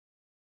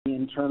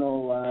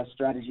internal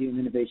strategy and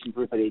innovation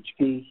group at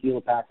HP,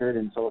 Hewlett-Packard,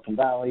 and Silicon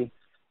Valley.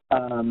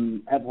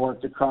 I've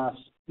worked across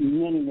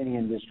many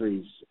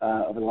industries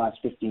over the last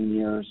 15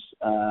 years,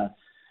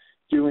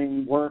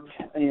 doing work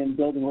in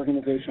building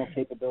organizational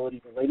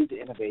capability related to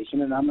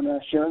innovation. And I'm going to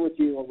share with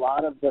you a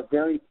lot of the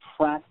very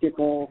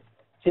practical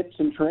tips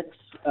and tricks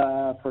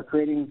for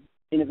creating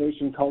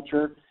innovation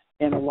culture,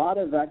 and a lot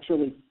of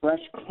actually fresh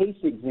case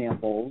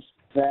examples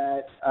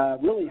that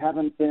really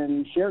haven't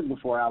been shared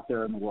before out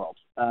there in the world.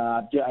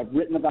 I've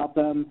written about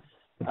them.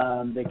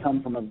 They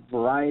come from a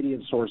variety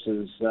of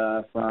sources,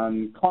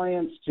 from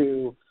clients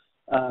to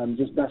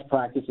just best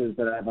practices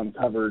that I've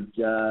uncovered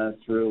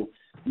through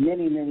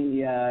many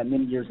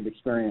years of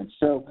experience.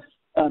 So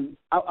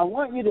I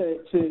want you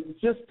to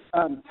just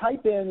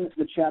type in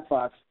the chat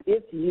box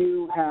if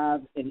you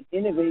have an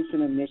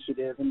innovation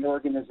initiative in your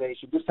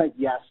organization. Just type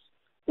yes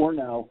or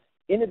no.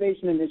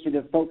 Innovation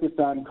initiative focused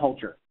on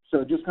culture.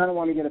 So just kind of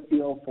want to get a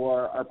feel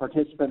for our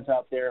participants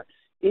out there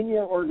in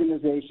your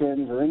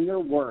organizations or in your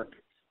work.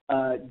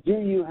 Do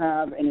you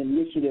have an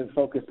initiative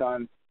focused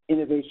on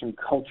innovation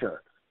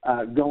culture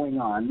going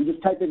on? You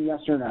just type in yes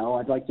or no.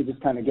 I'd like to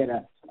just kind of get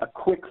a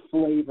quick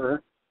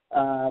flavor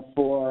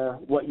for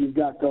what you've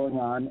got going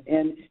on.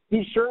 And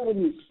be sure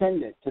when you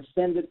send it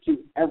to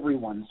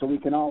everyone so we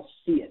can all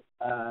see it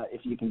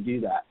if you can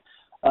do that.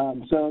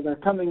 So they're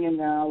coming in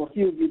now. A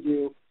few of you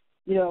do.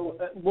 You know,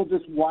 we'll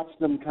just watch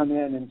them come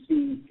in and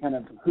see kind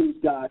of who's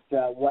got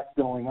what's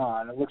going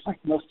on. It looks like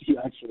most of you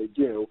actually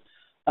do,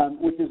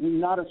 which is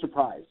not a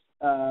surprise.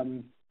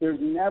 There's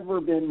never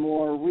been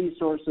more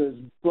resources,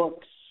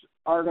 books,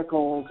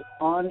 articles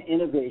on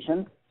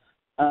innovation.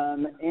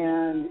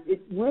 And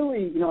it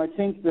really, I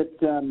think that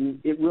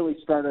it really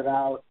started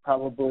out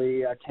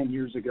probably 10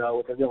 years ago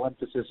with a real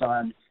emphasis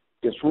on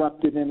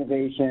disruptive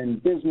innovation,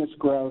 business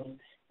growth.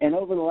 And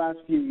over the last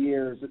few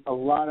years, a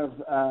lot of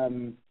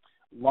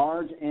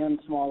large and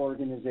small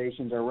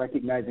organizations are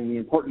recognizing the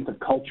importance of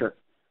culture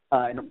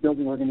and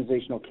building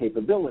organizational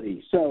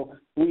capability. So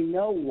we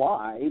know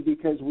why,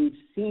 because we've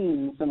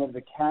seen some of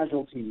the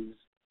casualties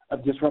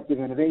of disruptive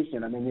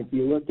innovation. I mean, if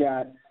you look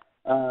at,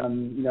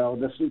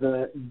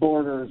 the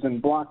Borders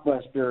and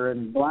Blockbuster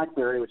and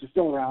BlackBerry, which is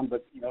still around,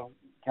 but,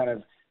 kind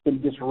of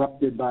been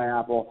disrupted by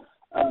Apple.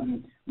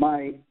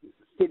 My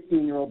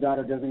 15-year-old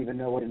daughter doesn't even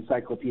know what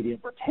Encyclopedia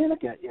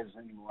Britannica is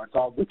anymore. It's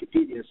all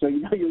Wikipedia. So,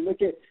 you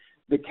look at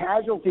the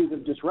casualties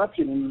of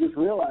disruption and you just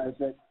realize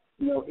that,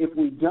 if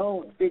we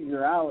don't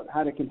figure out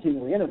how to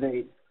continually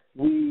innovate,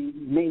 we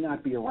may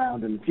not be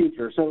around in the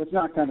future. So it's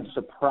not kind of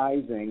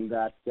surprising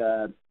that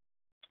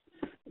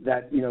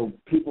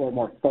people are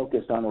more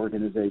focused on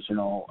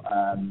organizational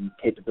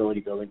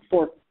capability building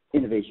for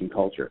innovation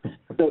culture.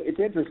 So it's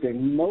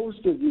interesting.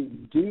 Most of you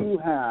do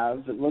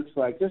have, it looks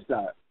like, just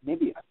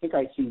maybe I think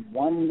I see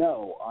one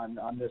no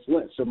on this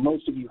list. So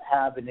most of you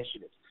have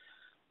initiatives.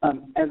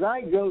 As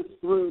I go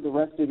through the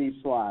rest of these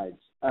slides,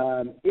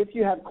 if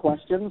you have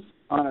questions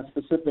on a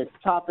specific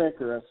topic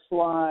or a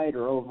slide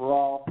or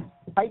overall,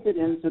 type it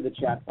into the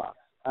chat box.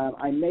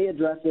 I may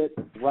address it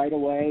right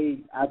away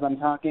as I'm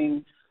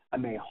talking. I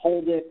may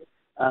hold it,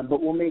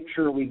 but we'll make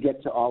sure we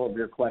get to all of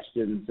your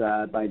questions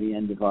by the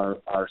end of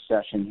our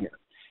session here.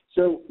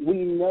 So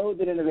we know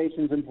that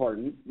innovation is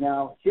important.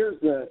 Now,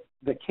 here's the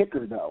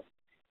kicker, though.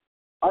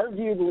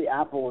 Arguably,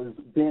 Apple has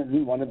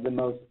been one of the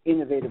most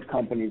innovative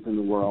companies in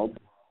the world,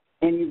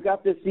 and you've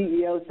got the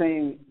CEO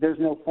saying there's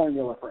no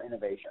formula for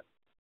innovation.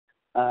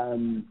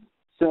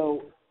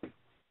 So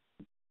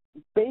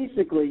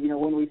basically,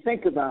 when we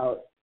think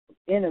about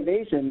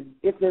innovation,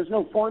 if there's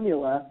no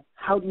formula,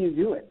 how do you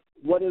do it?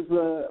 What's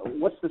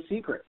the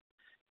secret?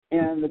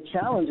 And the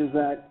challenge is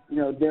that,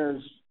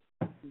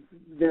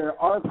 there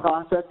are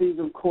processes,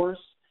 of course,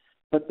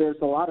 but there's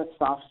a lot of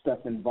soft stuff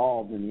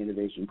involved in the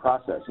innovation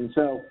process. And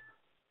so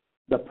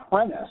the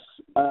premise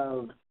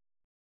of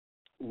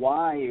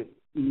why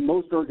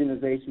most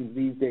organizations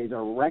these days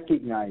are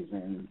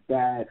recognizing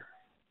that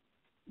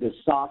the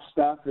soft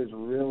stuff is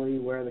really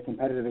where the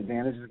competitive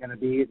advantage is going to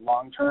be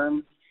long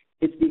term,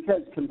 it's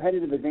because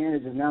competitive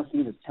advantage is now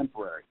seen as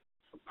temporary.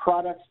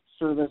 Products,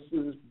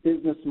 services,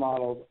 business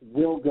models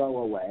will go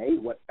away.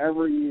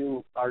 Whatever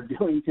you are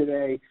doing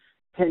today,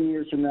 10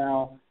 years from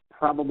now,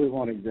 probably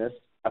won't exist.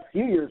 A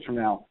few years from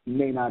now,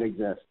 may not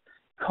exist.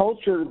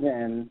 Culture,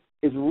 then,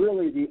 is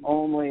really the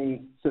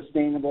only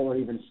sustainable or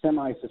even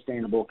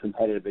semi-sustainable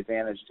competitive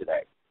advantage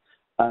today.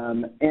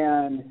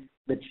 And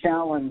the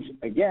challenge,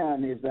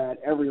 again, is that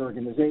every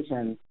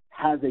organization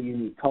has a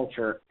unique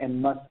culture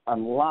and must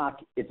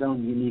unlock its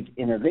own unique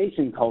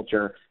innovation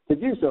culture to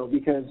do so,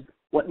 because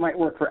what might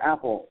work for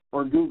Apple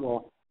or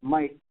Google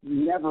might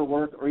never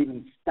work or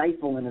even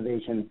stifle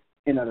innovation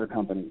in other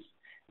companies.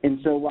 And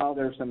so while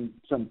there's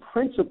some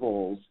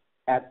principles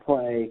at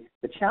play,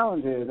 the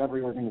challenge is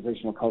every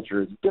organizational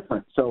culture is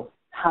different. So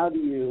how do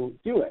you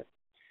do it?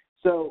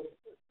 So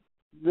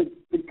the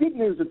good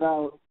news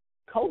about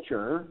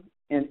culture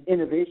and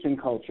innovation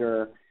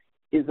culture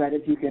is that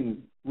if you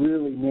can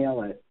really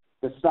nail it,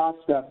 the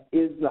soft stuff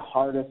is the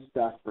hardest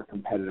stuff for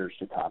competitors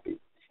to copy.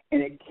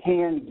 And it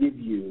can give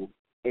you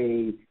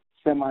a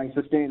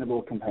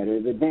semi-sustainable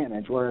competitive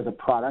advantage, whereas a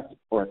product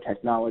or a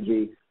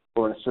technology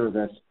or a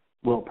service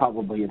will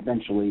probably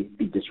eventually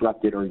be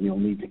disrupted or you'll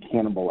need to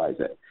cannibalize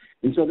it.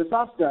 And so the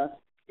soft stuff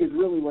is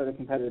really where the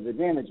competitive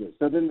advantage is.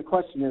 So then the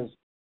question is,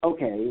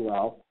 okay,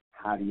 well,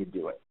 how do you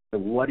do it? So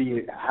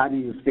how do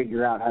you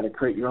figure out how to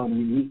create your own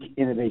unique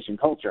innovation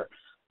culture?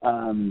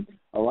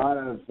 A lot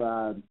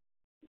of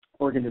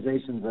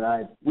organizations that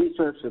I've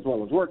researched as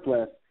well as worked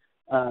with,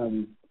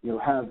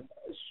 have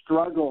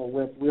struggle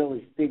with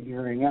really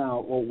figuring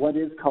out, well, what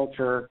is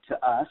culture to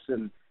us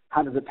and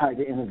how does it tie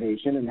to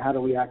innovation and how do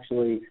we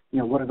actually,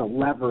 what are the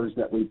levers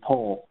that we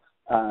pull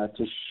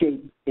to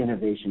shape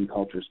innovation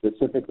culture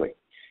specifically?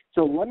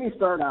 So let me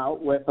start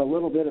out with a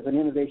little bit of an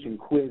innovation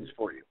quiz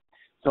for you.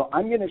 So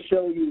I'm going to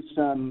show you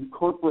some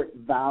corporate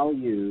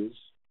values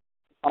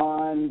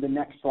on the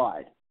next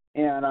slide.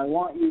 And I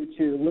want you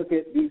to look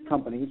at these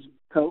companies,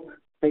 Coke,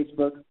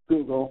 Facebook,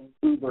 Google,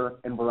 Uber,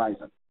 and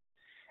Verizon.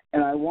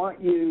 And I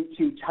want you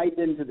to type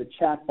into the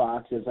chat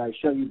box as I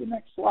show you the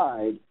next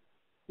slide,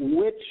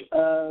 which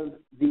of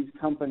these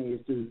companies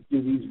do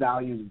these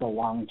values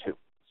belong to?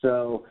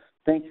 So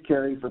thanks,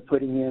 Carrie, for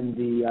putting in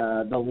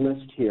the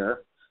list here.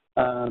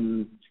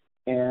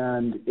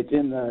 And it's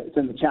in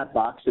the chat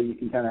box, so you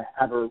can kind of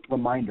have a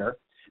reminder.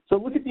 So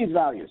look at these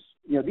values.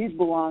 These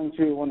belong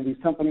to one of these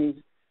companies.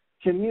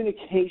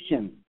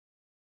 Communication.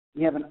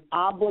 We have an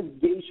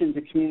obligation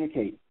to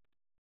communicate.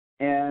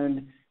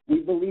 And we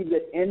believe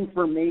that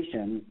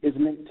information is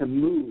meant to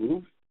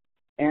move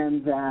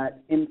and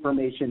that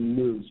information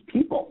moves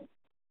people.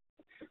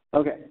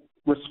 Okay,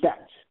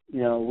 respect.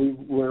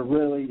 We're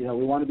really,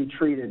 we want to be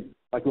treated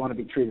like we want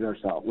to be treated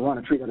ourselves. We want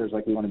to treat others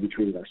like we want to be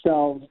treated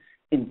ourselves.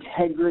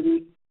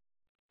 Integrity.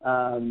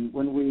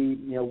 When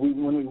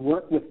we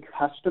work with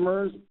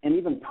customers and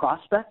even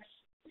prospects,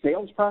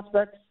 sales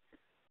prospects,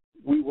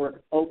 we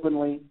work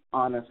openly,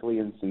 honestly,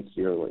 and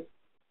sincerely.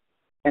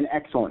 And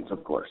excellence,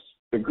 of course.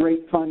 The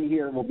great fun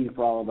here will be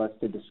for all of us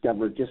to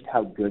discover just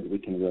how good we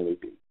can really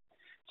be.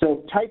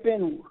 So type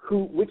in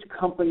which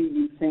company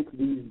you think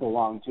these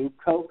belong to: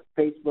 Coke,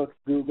 Facebook,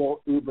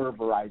 Google, Uber,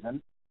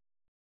 Verizon.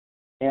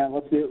 And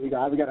let's see what we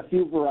got. We got a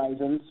few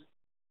Verizons.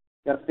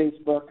 We got a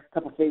Facebook, a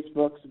couple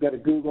Facebooks. We got a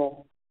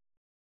Google.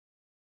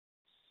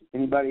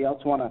 Anybody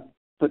else want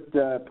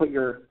to put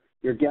your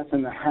guess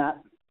in the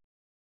hat?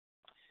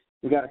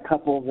 We got a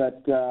couple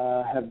that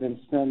have been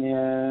sent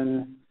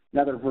in.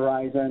 Another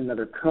Verizon,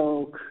 another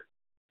Coke.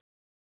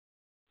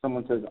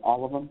 Someone says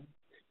all of them.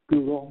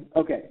 Google.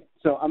 Okay,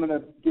 so I'm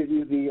going to give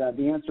you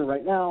the answer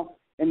right now,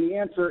 and the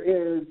answer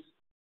is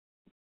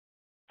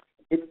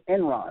it's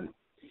Enron.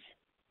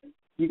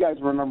 You guys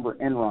remember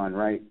Enron,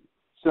 right?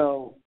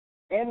 So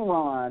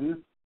Enron,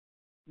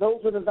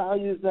 those are the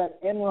values that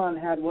Enron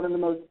had, one of the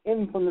most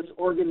infamous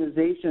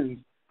organizations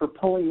for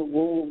pulling the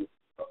wool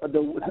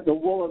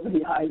over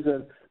the eyes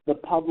of the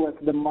public,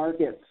 the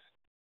markets.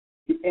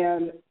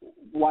 And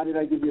why did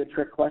I give you a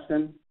trick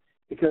question?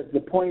 Because the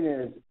point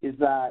is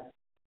that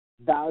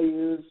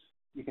values,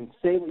 you can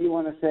say what you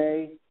want to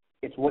say,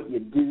 it's what you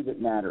do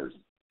that matters.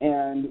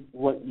 And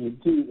what you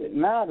do that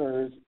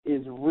matters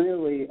is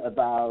really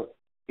about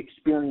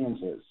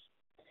experiences.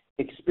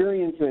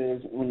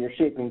 Experiences, when you're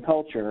shaping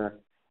culture,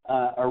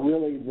 are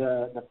really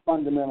the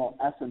fundamental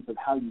essence of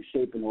how you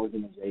shape an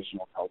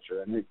organizational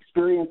culture. And the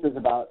experience is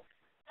about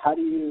how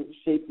do you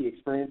shape the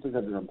experiences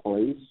of your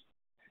employees,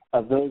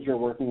 of those you're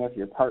working with,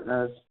 your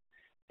partners.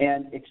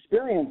 And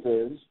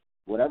experiences,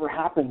 whatever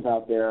happens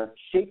out there,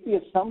 shape the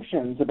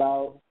assumptions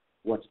about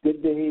what's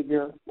good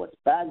behavior, what's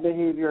bad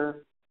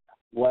behavior,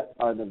 what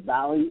are the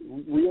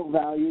real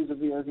values of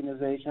the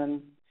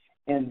organization,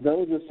 and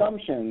those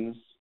assumptions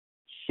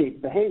shape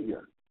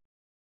behavior,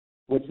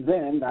 which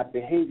then that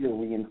behavior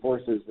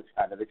reinforces the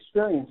kind of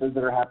experiences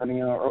that are happening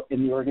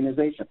in the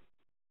organization.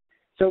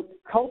 So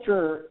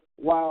culture,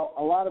 while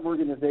a lot of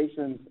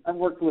organizations, I've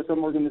worked with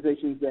some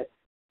organizations that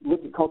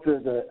look at culture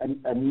as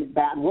a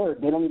bad word.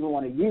 They don't even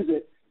want to use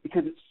it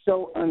because it's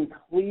so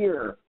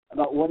unclear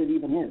about what it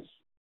even is.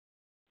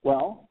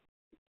 Well,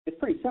 it's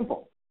pretty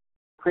simple.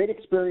 Create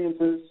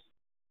experiences,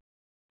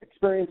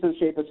 experiences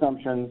shape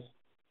assumptions,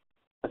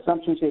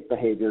 assumptions shape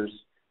behaviors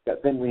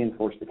that then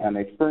reinforce the kind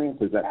of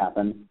experiences that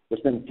happen,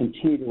 which then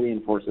continue to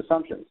reinforce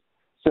assumptions.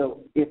 So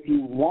if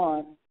you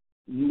want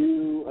a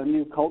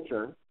new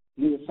culture,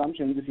 new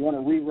assumptions, if you want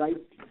to rewrite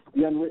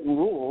the unwritten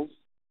rules,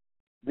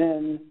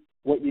 then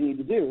what you need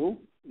to do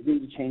is you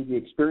need to change the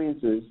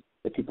experiences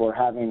that people are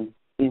having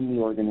in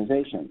the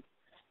organization.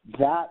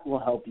 That will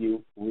help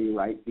you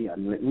rewrite the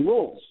unwritten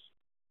rules.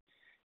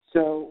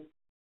 So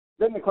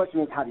then the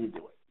question is, how do you do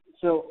it?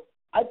 So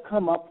I've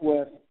come up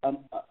with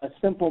a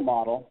simple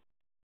model,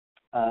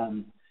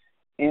 and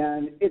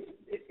it's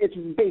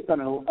based on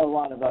a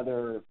lot of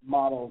other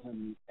models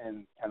and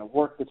kind of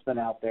work that's been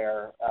out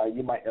there.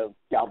 You might know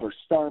Galbraith's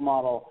STAR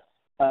model.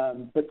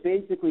 But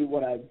basically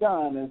what I've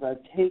done is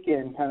I've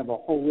taken kind of a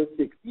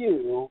holistic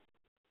view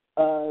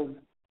of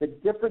the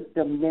different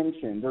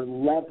dimensions or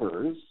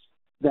levers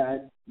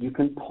that you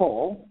can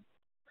pull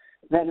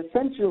that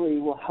essentially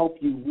will help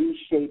you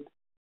reshape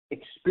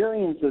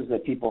experiences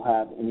that people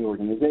have in the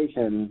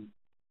organization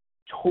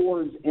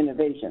towards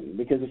innovation.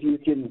 Because if you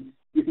can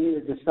either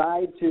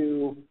decide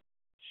to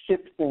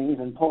shift things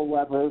and pull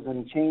levers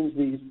and change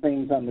these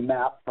things on the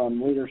map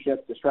from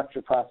leadership to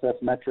structure, process,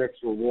 metrics,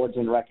 rewards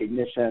and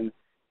recognition,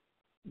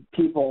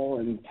 people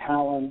and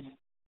talent,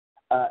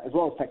 as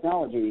well as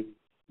technology,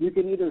 you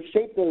can either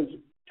shape those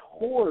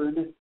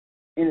toward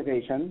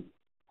innovation,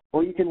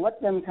 or you can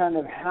let them kind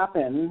of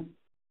happen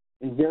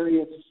in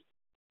various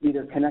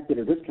either connected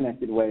or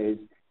disconnected ways,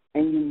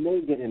 and you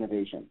may get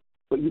innovation.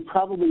 But you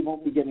probably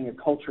won't be getting a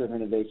culture of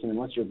innovation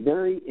unless you're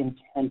very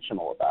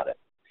intentional about it.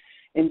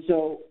 And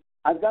so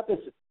I've got this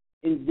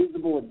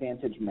invisible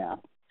advantage map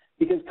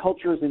because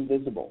culture is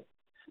invisible.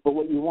 But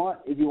what you want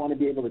is you want to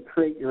be able to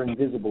create your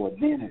invisible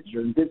advantage,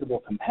 your invisible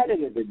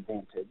competitive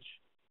advantage,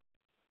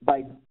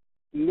 by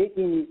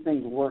making these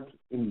things work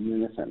in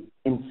unison,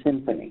 in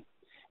symphony.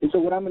 And so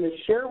what I'm going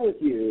to share with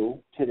you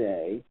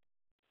today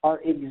are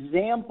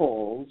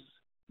examples,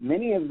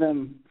 many of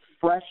them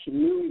fresh,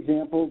 new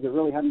examples that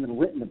really haven't been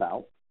written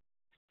about,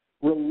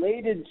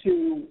 related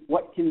to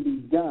what can be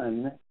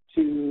done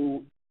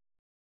to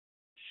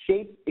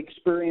shape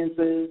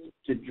experiences,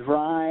 to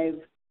drive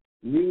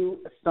new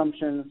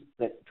assumptions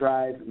that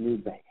drive new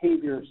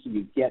behavior so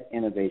you get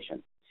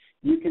innovation.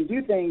 You can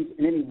do things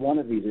in any one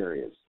of these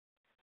areas,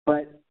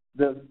 but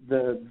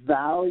the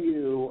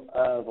value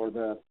of, or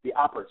the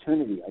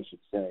opportunity, I should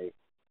say,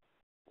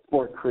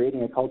 for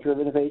creating a culture of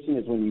innovation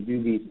is when you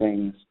do these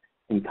things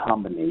in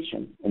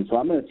combination. And so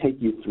I'm going to take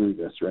you through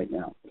this right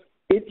now.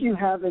 If you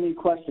have any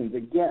questions,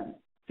 again,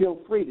 feel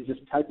free to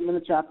just type them in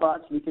the chat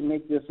box. We can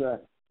make this a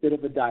bit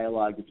of a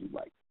dialogue if you'd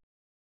like.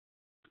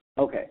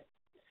 Okay,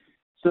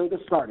 so the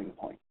starting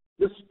point.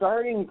 The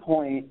starting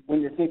point when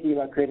you're thinking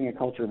about creating a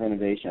culture of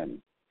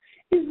innovation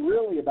is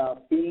really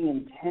about being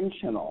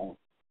intentional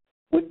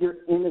with your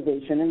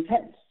innovation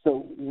intent.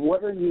 So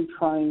what are you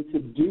trying to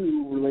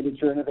do related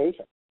to your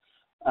innovation?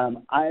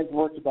 I've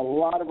worked with a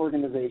lot of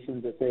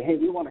organizations that say, hey,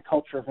 we want a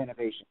culture of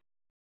innovation.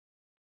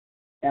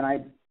 And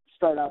I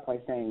start out by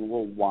saying,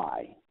 well,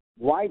 why?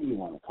 Why do you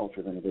want a culture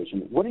of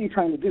innovation? What are you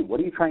trying to do? What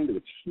are you trying to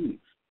achieve?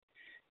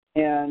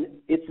 And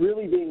it's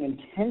really being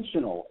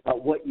intentional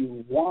about what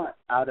you want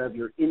out of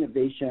your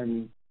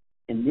innovation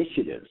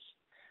initiatives,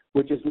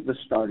 which is the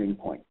starting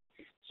point.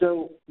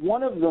 So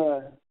one of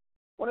the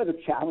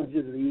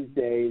challenges these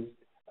days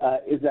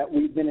is that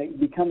we've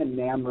become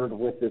enamored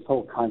with this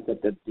whole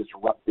concept of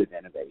disruptive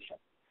innovation.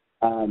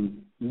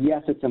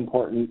 Yes, it's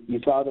important. You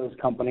saw those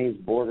companies,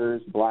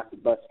 Borders,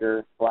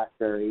 Blockbuster,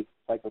 BlackBerry,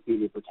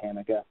 Encyclopedia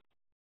Britannica.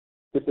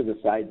 Just as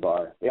a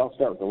sidebar, they all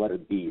start with the letter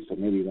B, so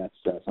maybe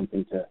that's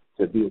something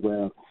to be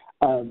aware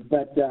of.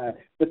 But the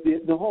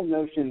whole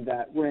notion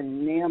that we're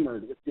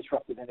enamored with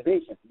disruptive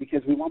innovation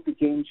because we want the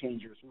game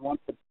changers, we want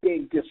the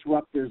big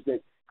disruptors that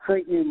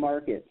create new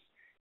markets,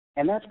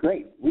 and that's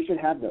great. We should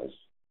have those.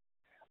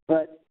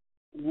 But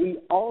we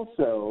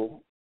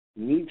also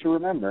need to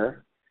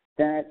remember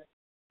that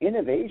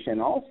innovation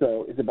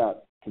also is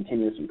about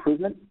continuous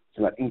improvement. It's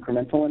about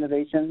incremental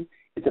innovation.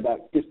 It's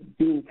about just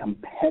being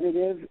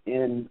competitive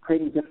in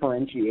creating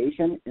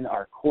differentiation in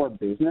our core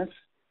business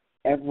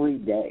every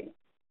day.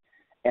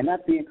 And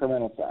that's the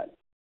incremental side.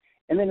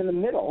 And then in the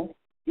middle,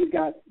 you've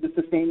got the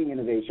sustaining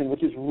innovation,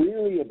 which is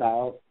really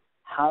about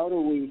how do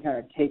we kind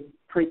of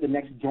create the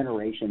next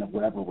generation of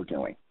whatever we're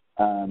doing.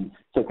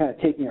 So kind of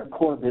taking our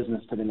core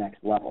business to the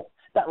next level.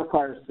 That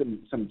requires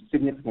some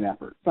significant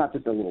effort. It's not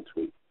just a little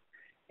tweak.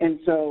 And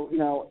so,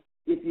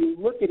 if you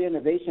look at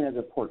innovation as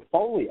a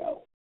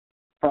portfolio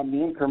from the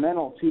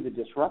incremental to the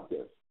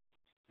disruptive,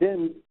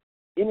 then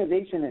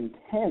innovation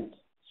intent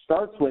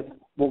starts with,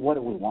 well, what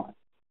do we want?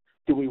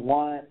 Do we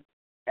want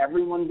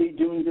everyone be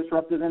doing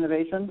disruptive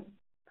innovation?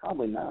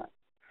 Probably not.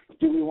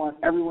 Do we want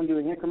everyone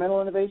doing incremental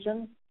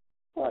innovation?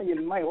 Well, you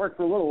might work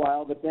for a little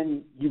while, but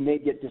then you may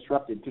get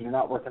disrupted because you're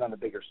not working on the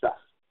bigger stuff.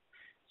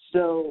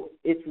 So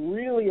it's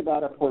really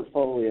about a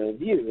portfolio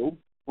view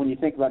when you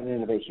think about an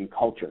innovation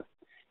culture.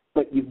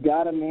 But you've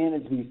got to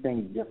manage these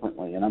things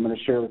differently, and I'm going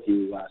to share with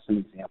you some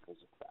examples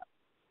of that.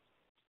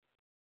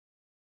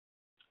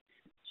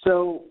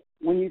 So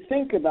when you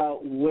think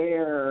about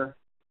where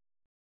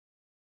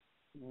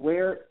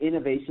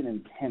innovation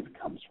intent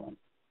comes from,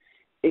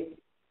 it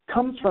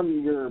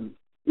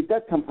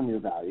does come from your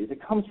values.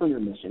 It comes from your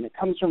mission. It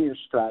comes from your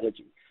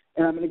strategy.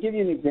 And I'm going to give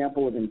you an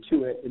example of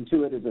Intuit.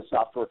 Intuit is a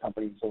software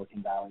company in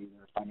Silicon Valley.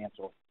 They're a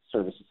financial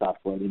services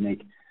software. They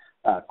make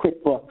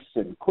QuickBooks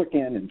and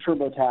Quicken and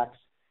TurboTax.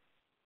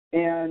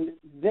 And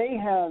they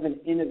have an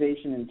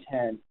innovation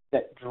intent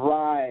that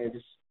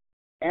drives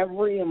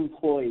every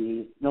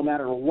employee, no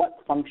matter what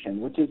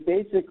function, which is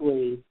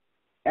basically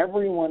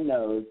everyone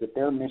knows that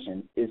their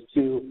mission is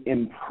to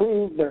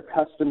improve their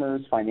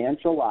customers'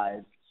 financial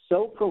lives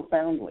so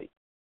profoundly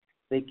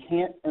they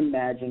can't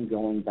imagine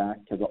going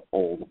back to the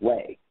old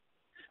way,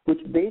 which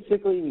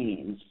basically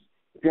means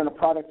if you're in a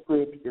product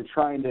group, you're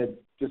trying to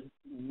just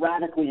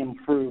radically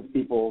improve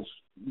the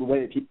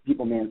way that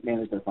people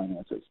manage their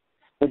finances.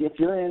 But if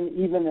you're in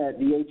even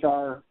the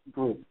HR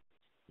group,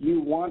 you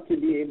want to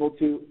be able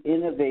to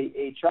innovate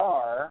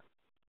HR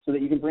so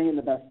that you can bring in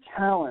the best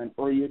talent,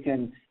 or you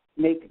can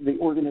make the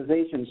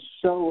organization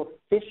so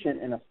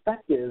efficient and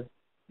effective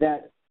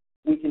that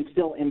we can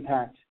still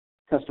impact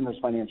customers'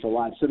 financial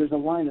lives. So there's a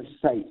line of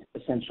sight,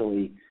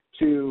 essentially,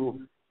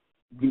 to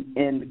the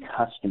end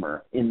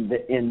customer in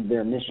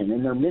their mission.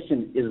 And their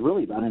mission is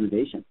really about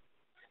innovation.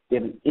 They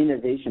have an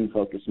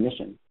innovation-focused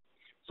mission.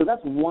 So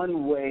that's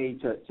one way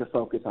to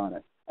focus on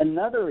it.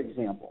 Another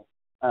example,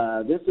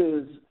 this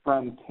is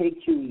from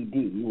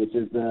KQED, which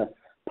is the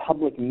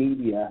public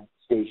media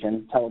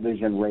station,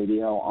 television,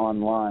 radio,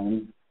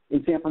 online,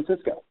 in San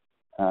Francisco.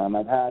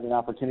 I've had an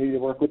opportunity to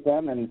work with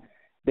them, and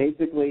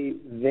basically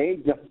they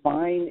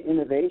define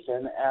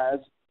innovation as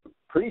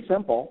pretty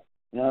simple.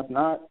 It's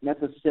not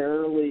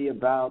necessarily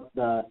about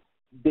the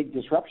big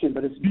disruption,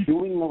 but it's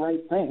doing the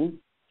right thing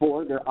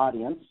for their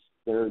audience,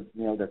 their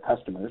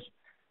customers,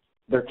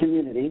 their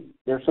community,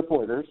 their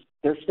supporters,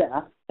 their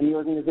staff, and the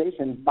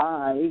organization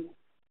by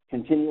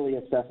continually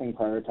assessing,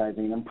 prioritizing,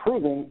 and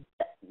improving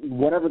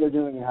whatever they're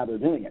doing and how they're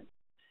doing it.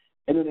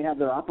 And then they have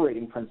their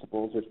operating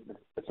principles, which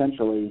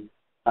essentially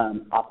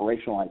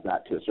operationalize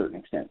that to a certain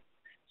extent.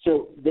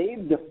 So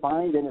they've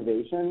defined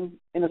innovation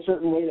in a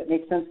certain way that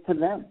makes sense to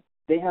them.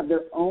 They have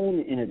their own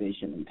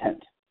innovation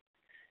intent.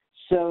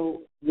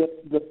 So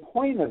the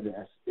point of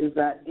this is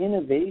that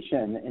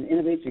innovation and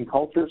innovation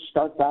culture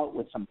starts out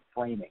with some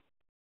framing.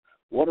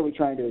 What are we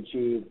trying to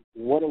achieve?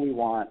 What do we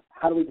want?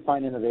 How do we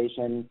define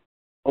innovation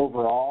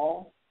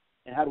overall?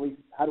 And how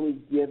do we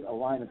give a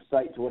line of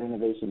sight to what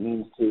innovation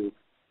means to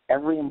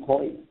every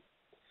employee?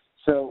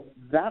 So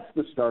that's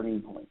the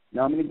starting point.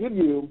 Now I'm going to give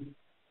you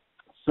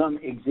some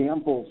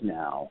examples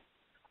now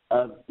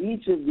of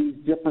each of these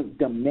different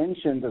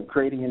dimensions of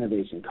creating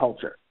innovation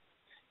culture.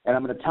 And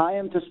I'm going to tie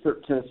them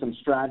to some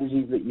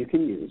strategies that you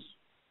can use.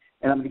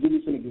 And I'm going to give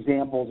you some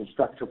examples of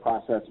structure,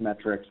 process,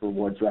 metrics,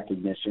 rewards,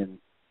 recognition,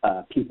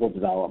 people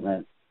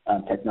development,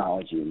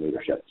 technology, and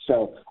leadership.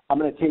 So I'm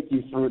going to take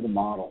you through the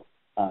model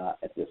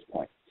at this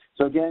point.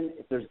 So again,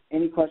 if there's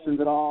any questions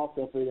at all,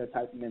 feel free to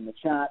type them in the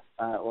chat,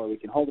 or we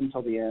can hold them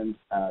till the end.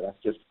 That's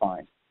just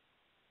fine.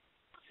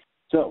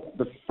 So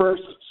the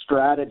first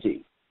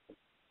strategy,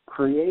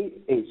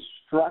 create a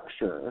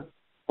structure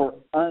for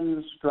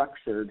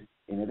unstructured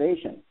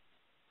innovation,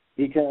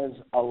 because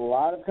a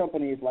lot of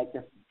companies like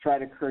to try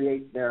to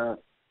create their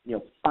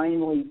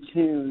finely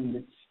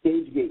tuned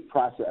stage gate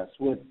process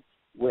with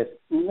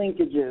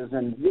linkages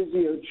and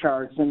Visio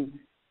charts, and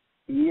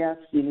yes,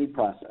 you need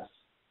process,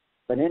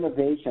 but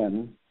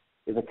innovation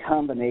is a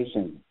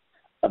combination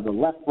of the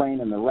left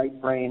brain and the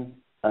right brain,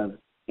 of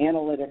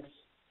analytics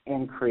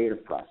and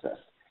creative process.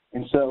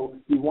 And so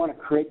you want to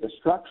create the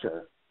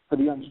structure for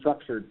the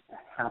unstructured to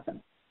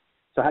happen.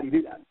 So how do you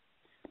do that?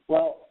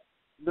 Well,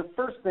 the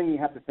first thing you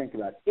have to think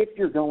about, if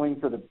you're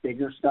going for the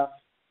bigger stuff,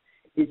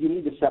 is you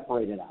need to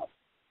separate it out.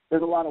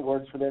 There's a lot of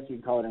words for this. You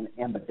can call it an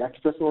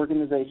ambidextrous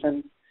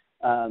organization.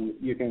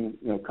 You can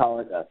call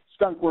it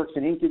skunk works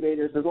and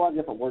incubators. There's a lot of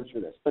different words for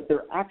this. But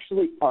there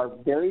actually are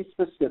very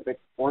specific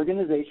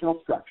organizational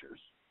structures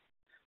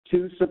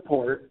to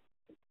support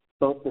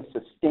both the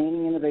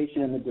sustaining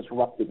innovation and the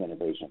disruptive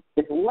innovation.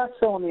 It's less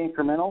so on the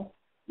incremental.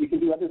 You can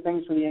do other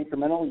things for the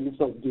incremental. You can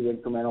still do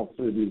incremental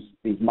through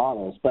these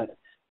models. But,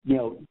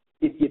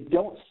 if you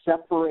don't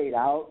separate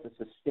out the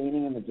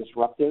sustaining and the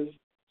disruptive,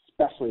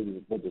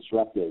 especially the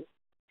disruptive,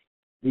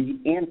 the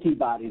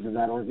antibodies of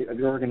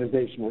the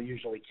organization will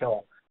usually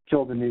kill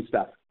the new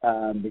stuff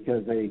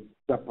because they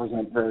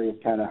represent various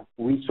kind of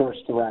resource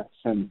threats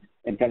and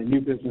kind of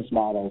new business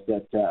models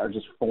that are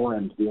just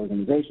foreign to the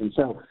organization.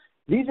 So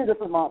these are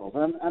different models.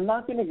 I'm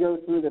not going to go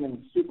through them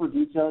in super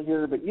detail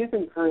here, but you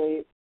can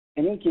create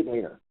an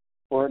incubator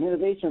or an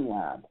innovation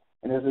lab.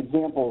 And there's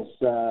examples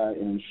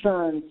in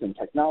insurance and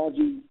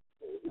technology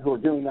who are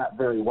doing that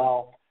very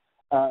well.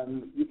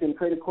 You can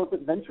create a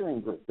corporate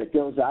venturing group that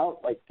goes out,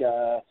 like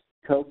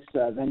Coke's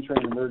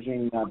Venturing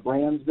Emerging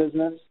Brands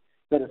business,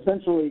 that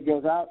essentially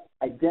goes out,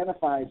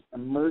 identifies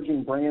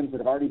emerging brands that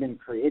have already been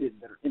created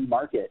that are in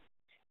market,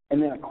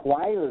 and then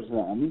acquires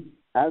them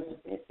as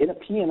in a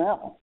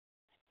P&L,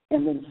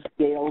 and then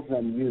scales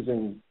them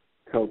using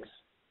Coke's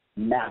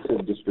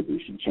massive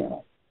distribution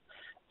channel.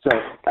 So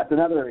that's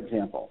another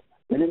example.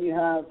 And then you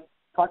have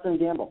Procter &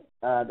 Gamble.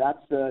 That's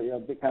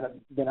kind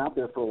of been out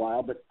there for a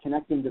while, but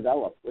connect and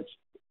develop, which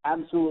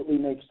absolutely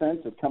makes sense.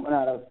 It's coming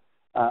out of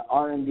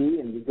R&D,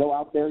 and you go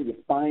out there, you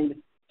find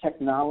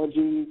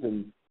technologies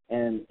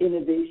and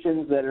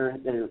innovations that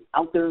are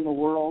out there in the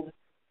world,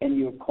 and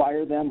you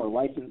acquire them or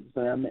license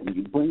them, and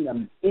you bring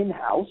them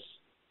in-house.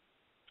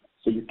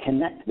 So you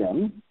connect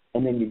them,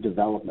 and then you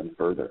develop them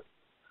further.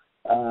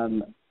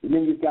 And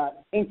then you've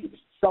got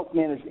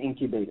self-managed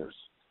incubators,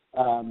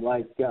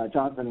 like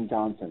Johnson &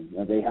 Johnson.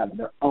 They have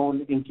their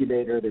own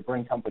incubator. They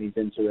bring companies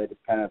into it. It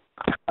kind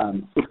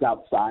of sits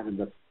outside of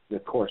the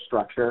core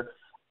structure.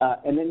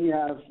 And then you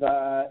have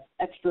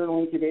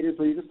external incubators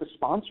where you're just a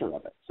sponsor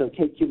of it. So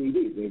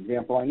KQED, the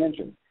example I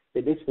mentioned,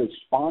 they basically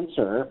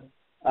sponsor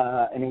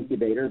an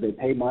incubator. They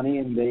pay money,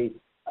 and they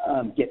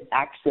get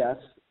access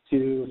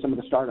to some of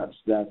the startups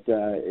that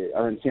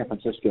are in San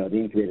Francisco. The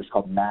incubator is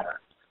called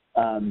Matter.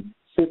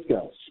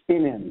 Cisco,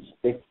 spin-ins.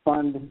 They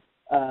fund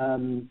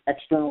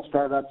external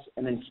startups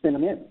and then spin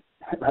them in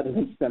rather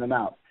than spin them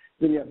out.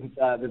 Then you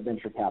have the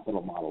venture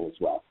capital model as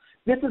well.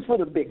 This is for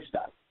the big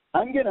stuff.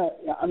 I'm gonna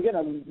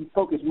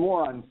focus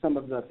more on some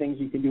of the things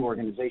you can do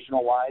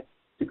organizational-wise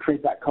to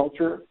create that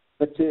culture.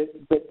 But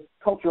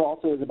culture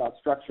also is about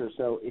structure.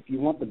 So if you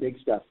want the big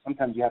stuff,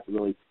 sometimes you have to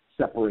really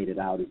separate it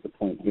out. Is the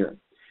point here?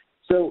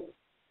 So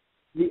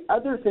the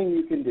other thing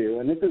you can do,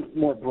 and this is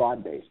more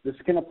broad-based, this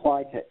can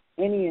apply to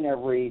any and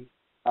every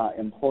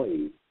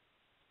employee,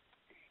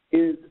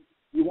 is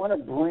you want to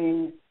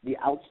bring the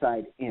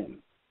outside in.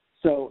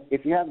 So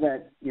if you have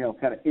that,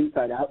 kind of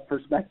inside-out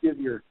perspective,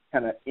 you're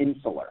kind of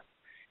insular.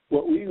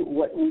 What we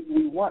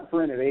want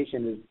for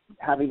innovation is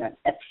having that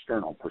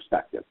external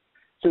perspective.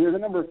 So there's a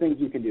number of things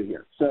you can do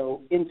here.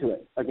 So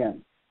Intuit,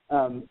 again,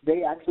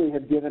 they actually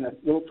have given a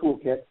little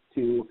toolkit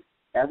to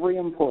every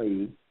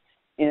employee,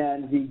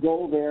 and the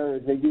goal there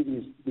is they do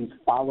these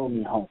follow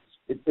me homes.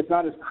 It's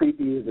not as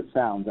creepy as it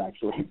sounds,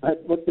 actually,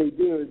 but what they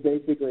do is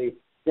basically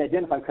they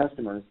identify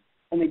customers,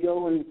 and they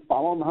go and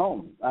follow them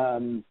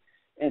home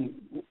and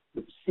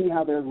see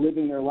how they're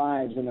living their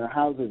lives in their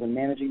houses and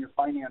managing their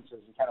finances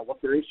and kind of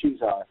what their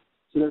issues are.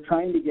 So they're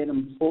trying to get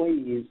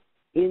employees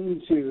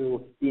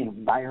into the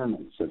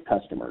environments of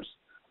customers.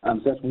 So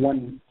that's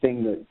one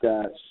thing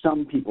that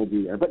some people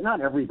do there, but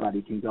not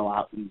everybody can go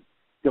out and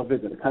go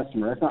visit a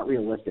customer. That's not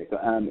realistic.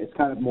 It's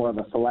kind of more of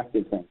a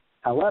selective thing.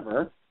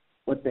 However,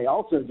 what they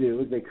also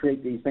do is they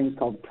create these things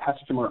called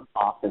customer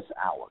office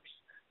hours.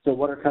 So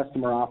what are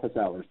customer office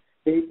hours?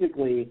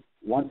 Basically,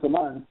 once a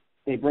month,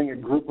 they bring a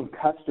group of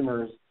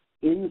customers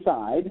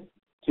inside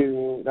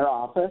to their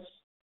office,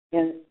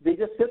 and they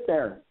just sit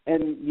there.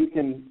 And you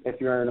can,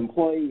 if you're an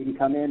employee, you can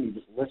come in, you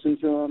just listen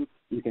to them,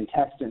 you can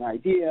test an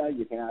idea,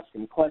 you can ask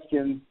them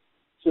questions.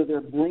 So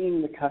they're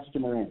bringing the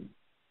customer in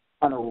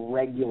on a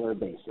regular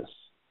basis.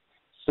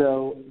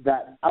 So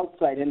that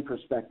outside-in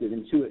perspective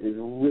Intuit is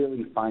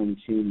really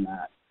fine-tuned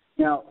that.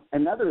 Now,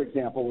 another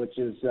example, which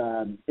is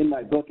in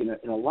my book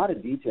in a lot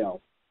of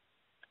detail,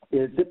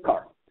 is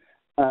Zipcar.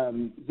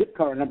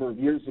 Zipcar a number of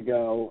years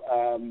ago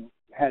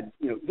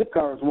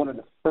Zipcar was one of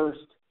the first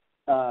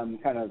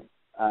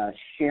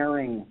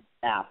sharing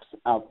apps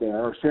out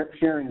there, or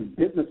sharing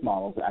business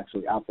models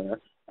actually out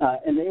there.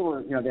 And they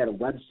were, they had a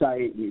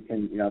website. You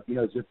can, if you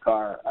know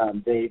Zipcar,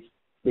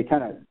 they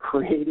kind of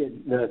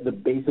created the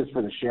basis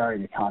for the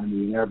sharing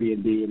economy in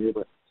Airbnb and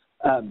Uber.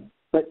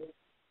 But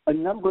a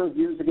number of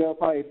years ago,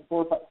 probably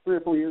 3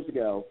 or 4 years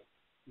ago,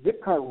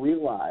 Zipcar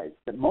realized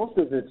that most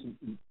of its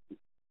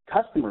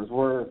customers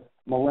were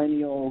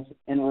millennials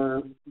and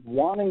were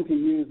wanting to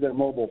use their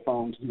mobile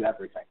phone to do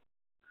everything.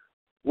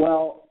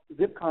 Well,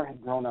 Zipcar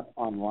had grown up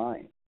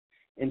online.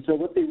 And so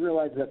what they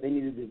realized is that they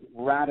needed to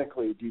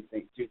radically do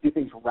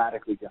things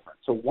radically different.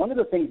 So one of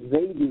the things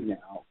they do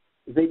now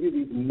is they do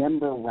these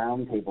member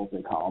roundtables,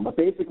 they call them. But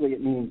basically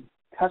it means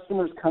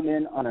customers come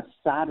in on a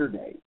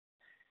Saturday.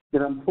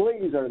 Their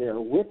employees are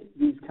there with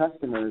these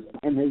customers,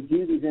 and they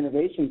do these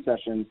innovation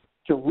sessions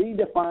to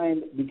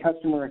redefine the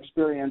customer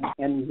experience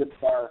and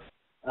Zipcar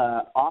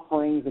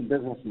offerings and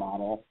business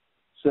model,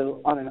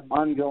 so on an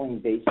ongoing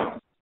basis.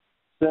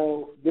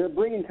 So they're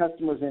bringing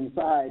customers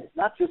inside,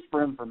 not just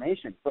for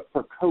information, but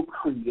for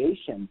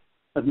co-creation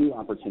of new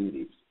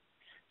opportunities.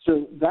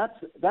 So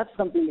that's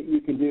something that you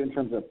can do in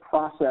terms of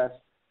process,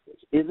 which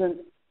isn't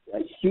a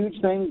huge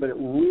thing, but it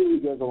really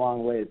goes a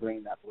long way to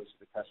bringing that voice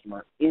of the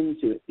customer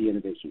into the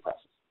innovation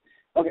process.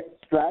 Okay,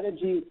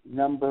 strategy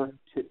number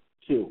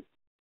two,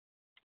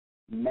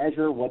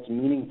 measure what's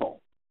meaningful.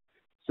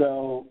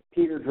 So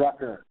Peter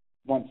Drucker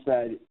once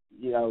said,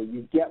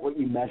 you get what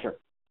you measure,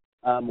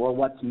 or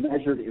what's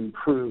measured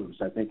improves,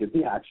 I think is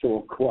the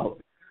actual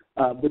quote,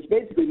 which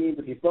basically means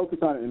if you focus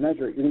on it and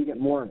measure it, you're going to get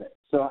more of it.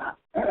 So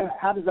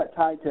how does that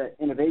tie to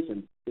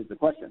innovation is the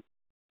question.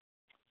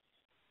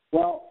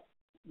 Well,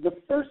 the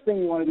first thing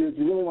you want to do is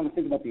you really want to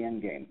think about the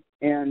end game.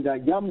 And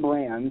Yum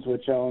Brands,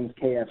 which owns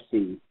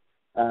KFC,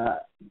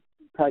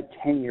 probably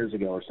 10 years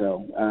ago or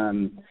so,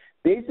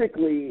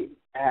 basically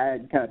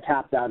had kind of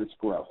tapped out its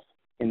growth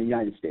in the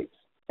United States.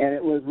 And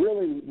it was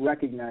really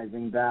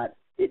recognizing that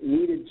it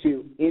needed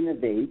to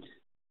innovate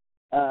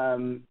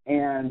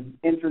and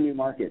enter new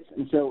markets.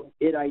 And so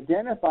it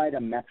identified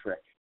a metric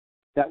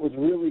that was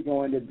really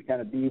going to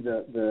kind of be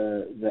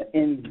the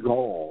end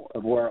goal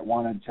of where it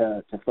wanted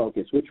to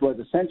focus, which was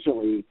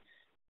essentially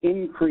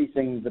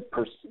increasing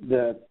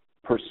the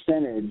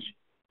percentage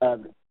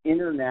of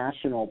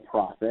international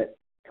profit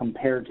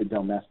compared to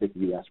domestic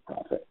U.S.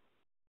 profit.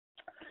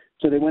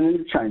 So they went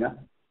into China,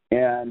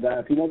 and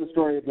if you know the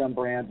story of Yum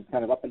Brands, it's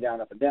kind of up and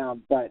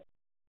down, but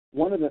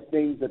one of the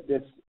things that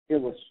this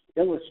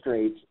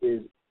illustrates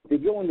is they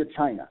go into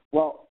China.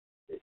 Well,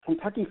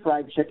 Kentucky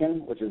Fried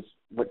Chicken, which is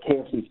what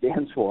KFC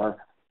stands for,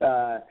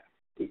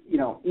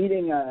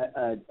 eating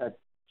a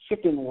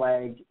chicken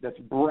leg that's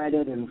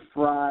breaded and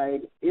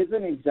fried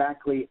isn't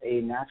exactly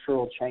a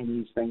natural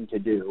Chinese thing to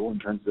do in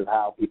terms of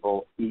how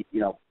people eat,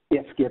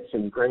 biscuits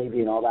and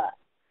gravy and all that.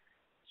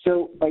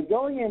 So by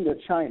going into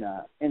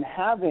China and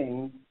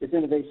having this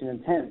innovation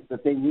intent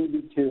that they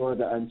needed to, or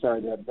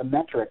the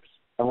metrics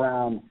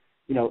around,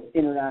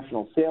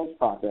 international sales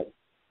profit,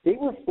 they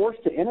were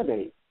forced to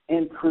innovate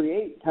and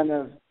create kind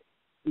of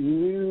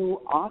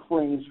new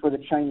offerings for the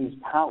Chinese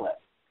palate.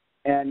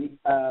 And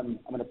I'm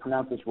going to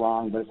pronounce this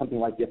wrong, but it's something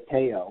like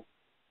yapeo,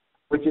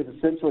 which is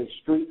essentially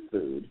street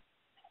food.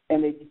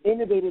 And they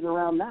innovated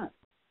around that.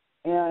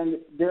 And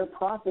their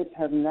profits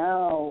have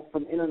now,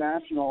 from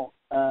international,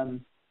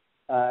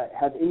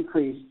 have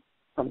increased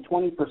from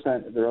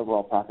 20% of their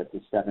overall profit to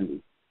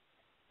 70%,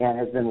 and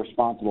has been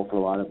responsible for a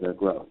lot of their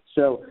growth.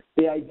 So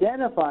they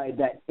identified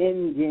that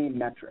in-game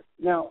metric.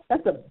 Now,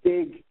 that's a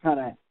big kind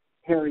of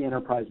hairy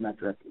enterprise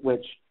metric,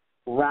 which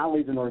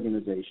rallies an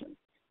organization.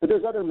 But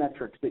there's other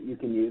metrics that you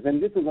can use,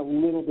 and this is a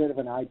little bit of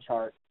an eye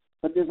chart,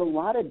 but there's a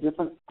lot of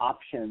different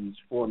options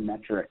for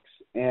metrics.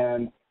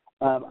 And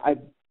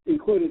I've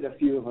included a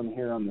few of them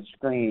here on the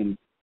screen,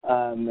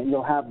 and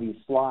you'll have these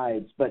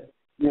slides. But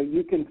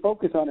you can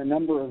focus on a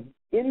number of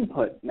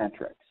input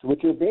metrics,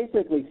 which are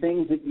basically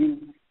things that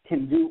you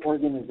can do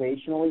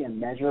organizationally and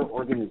measure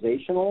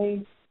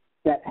organizationally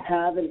that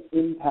have an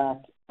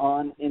impact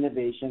on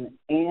innovation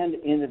and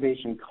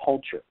innovation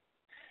culture.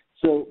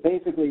 So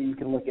basically, you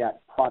can look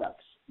at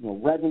products,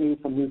 revenue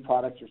from new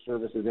products or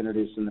services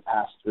introduced in the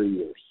past 3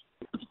 years,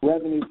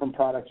 revenue from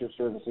products or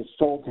services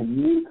sold to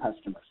new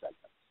customer segments.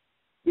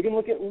 You can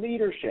look at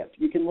leadership.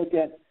 You can look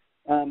at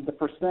the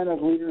percent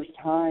of leaders'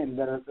 time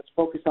that's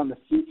focused on the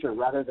future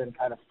rather than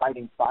kind of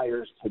fighting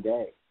fires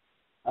today.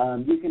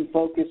 You can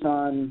focus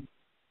on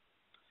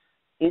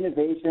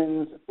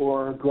innovations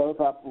or growth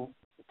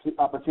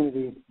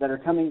opportunities that are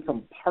coming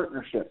from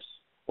partnerships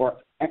or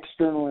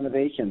external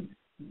innovation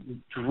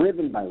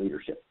driven by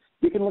leadership.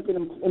 You can look at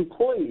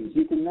employees.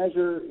 You can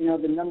measure,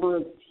 the number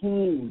of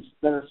teams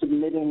that are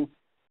submitting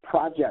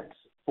projects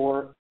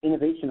for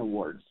innovation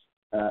awards,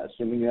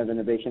 assuming you have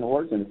innovation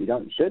awards, and if you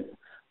don't, you should.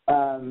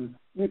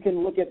 You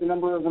can look at the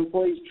number of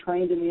employees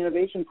trained in the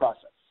innovation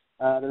process.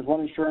 There's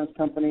one insurance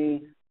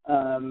company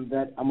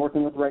that I'm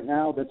working with right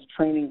now that's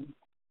training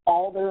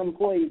all their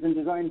employees in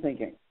design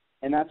thinking,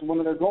 and that's one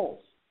of their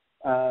goals.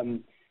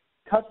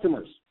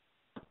 Customers.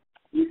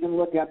 You can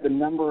look at the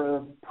number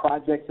of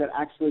projects that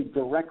actually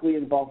directly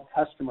involve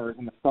customers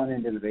in the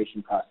front-end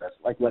innovation process,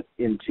 like what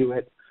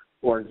Intuit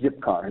or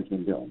Zipcar has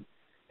been doing.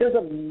 There's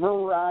a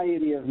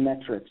variety of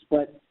metrics,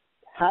 but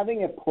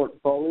having a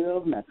portfolio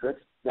of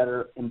metrics that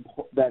are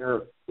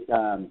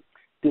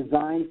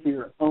designed for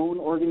your own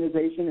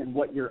organization and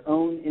what your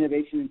own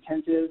innovation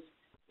intent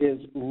is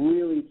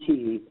really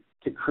key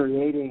to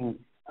creating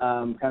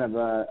kind of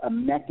a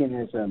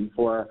mechanism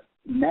for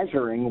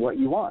measuring what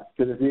you want.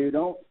 Because if you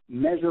don't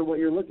measure what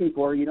you're looking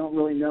for, you don't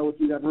really know if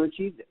you've ever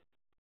achieved it.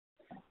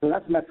 So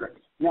that's metrics.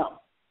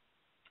 Now,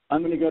 I'm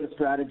going to go to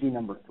strategy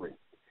number 3.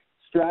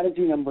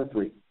 Strategy number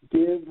 3,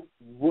 give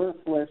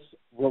worthless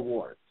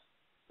rewards.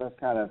 That's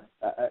kind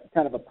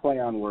of a play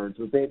on words.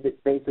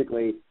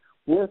 Basically,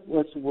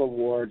 worthless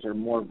rewards are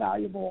more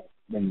valuable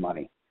than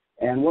money.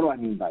 And what do I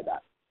mean by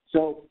that?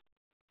 So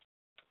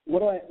what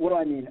do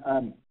I mean?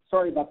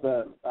 Sorry about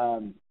the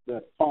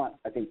font,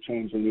 I think,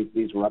 changed and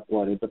these were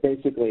uploaded. But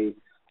basically,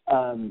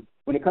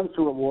 when it comes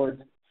to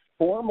rewards,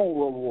 formal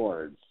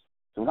rewards,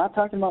 so we're not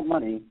talking about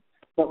money,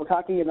 but we're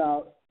talking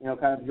about,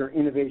 kind of your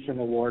innovation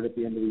award at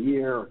the end of the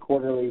year or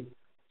quarterly.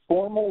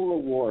 Formal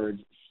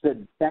rewards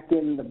should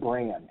beckon the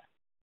brand.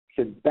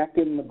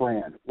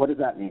 What does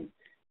that mean?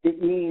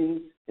 It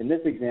means, in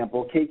this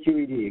example,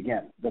 KQED,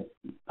 again, the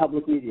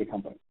public media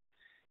company.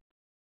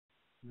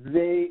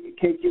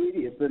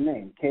 KQED is the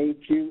name.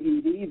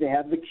 KQED, they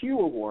have the Q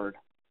award.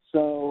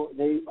 So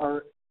they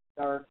are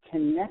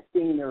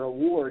connecting their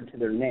award to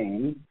their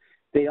name.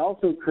 They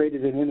also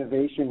created an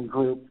innovation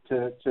group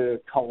to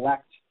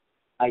collect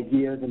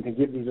ideas and to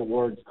give these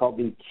awards called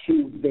the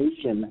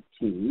Qubation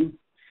team.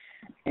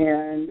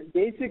 And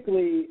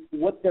basically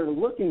what they're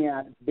looking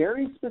at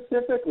very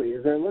specifically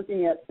is they're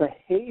looking at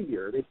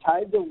behavior. They've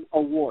tied the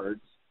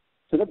awards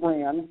to the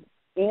brand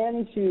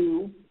and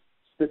to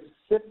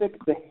specific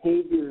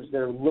behaviors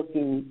they're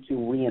looking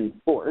to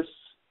reinforce,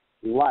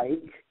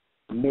 like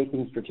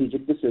making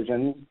strategic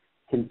decisions,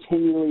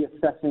 continually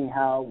assessing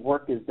how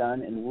work is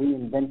done and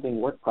reinventing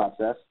work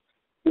process,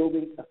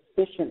 building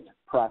efficient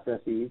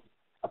processes,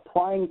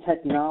 applying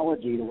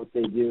technology to what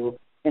they do,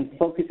 and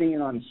focusing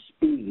in on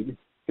speed,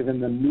 because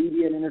in the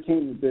media and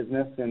entertainment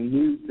business and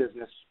news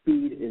business,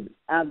 speed is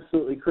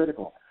absolutely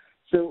critical.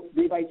 So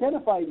they've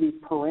identified these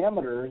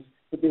parameters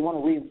that they want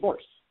to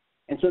reinforce.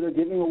 And so they're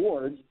giving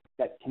awards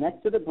that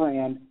connect to the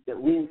brand that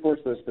reinforce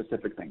those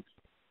specific things.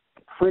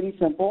 Pretty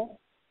simple,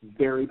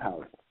 very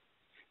powerful.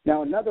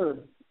 Now, another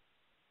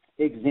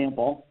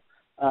example,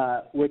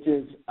 which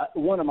is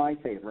one of my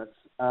favorites,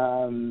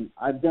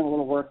 I've done a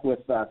little work with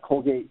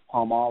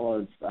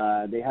Colgate-Palmolive.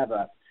 They have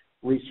a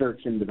research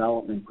and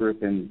development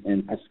group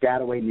in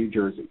Piscataway, New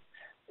Jersey.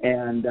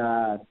 And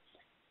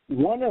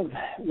one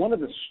of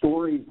the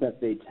stories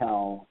that they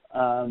tell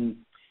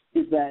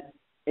is that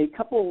a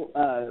couple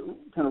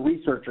kind of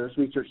research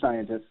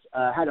scientists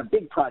had a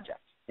big project,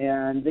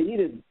 and they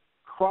needed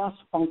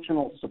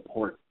cross-functional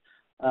support.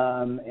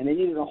 And they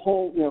needed a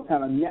whole,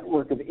 kind of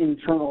network of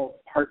internal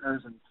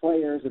partners and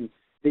players, and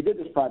they did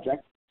this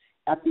project.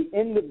 At the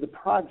end of the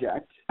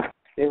project,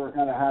 they were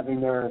kind of having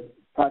their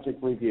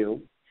project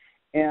review,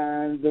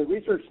 and the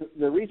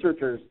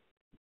researchers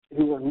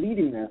who were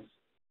leading this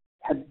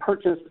had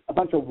purchased a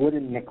bunch of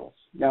wooden nickels.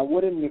 Now,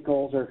 wooden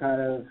nickels are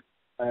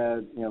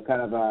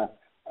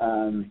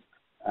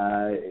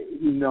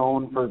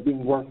known for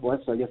being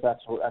worthless. So I guess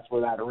that's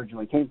where that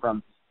originally came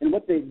from. And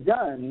what they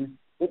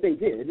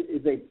did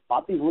is they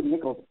bought these wooden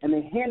nickels and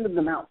they handed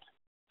them out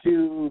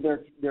to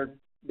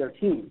their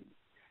team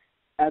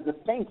as a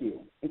thank you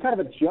and kind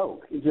of a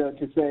joke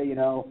to say,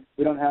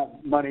 we don't have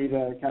money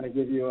to kind of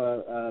give you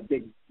a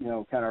big,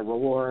 kind of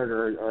reward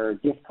or a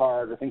gift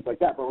card or things like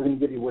that, but we're going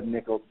to give you wooden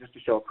nickels just to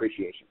show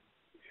appreciation.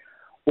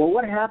 Well,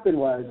 what happened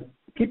was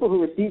people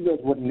who received those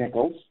wooden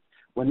nickels,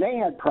 when they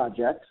had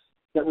projects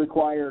that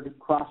required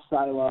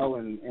cross-silo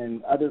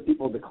and other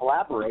people to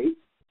collaborate,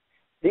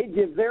 they'd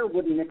give their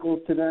wooden nickels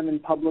to them in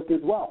public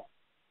as well.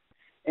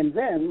 And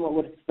then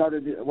what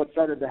started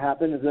to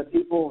happen is that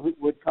people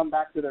would come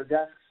back to their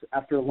desks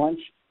after lunch,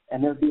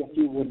 and there'd be a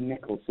few wooden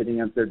nickels sitting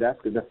at their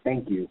desk as a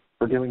thank you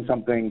for doing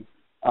something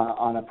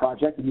on a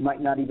project, and you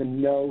might not even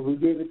know who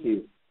gave it to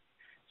you.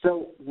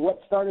 So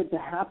what started to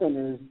happen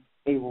is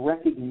a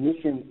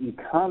recognition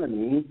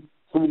economy.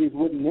 Some of these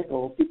wooden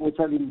nickels, people would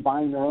start even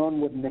buying their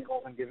own wooden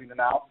nickels and giving them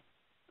out,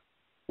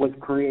 was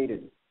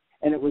created.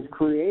 And it was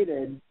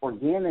created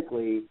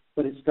organically,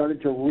 but it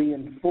started to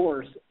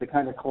reinforce the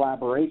kind of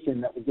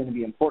collaboration that was going to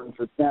be important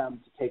for them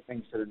to take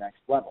things to the next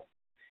level.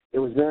 It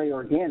was very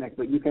organic,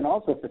 but you can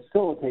also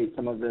facilitate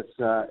some of this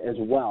as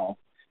well.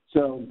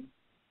 So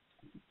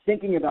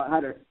thinking about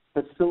how to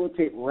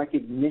facilitate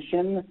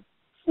recognition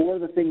for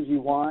the things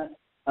you want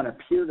on a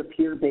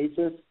peer-to-peer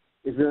basis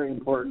is very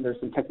important. There's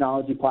some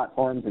technology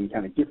platforms and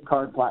kind of gift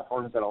card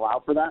platforms that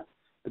allow for that,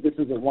 but this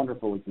is a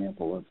wonderful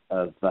example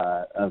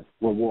of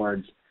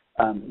rewards.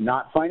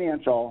 Not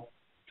financial,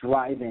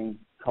 driving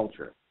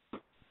culture.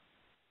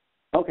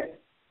 Okay,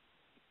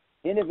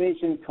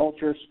 innovation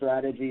culture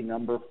strategy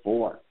number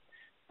 4.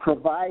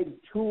 Provide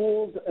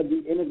tools of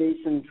the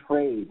innovation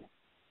trade.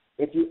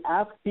 If you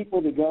ask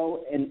people to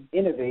go and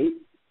innovate,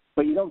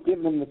 but you don't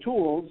give them the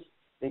tools,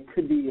 it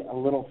could be a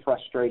little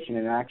frustration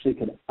and actually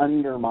could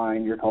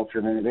undermine your culture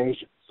of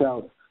innovation.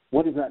 So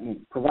what does that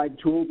mean? Provide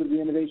tools of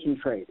the innovation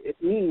trade. It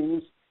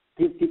means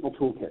give people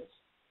toolkits.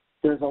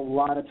 There's a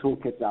lot of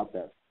toolkits out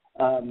there.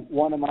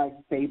 One of my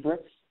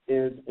favorites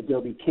is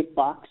Adobe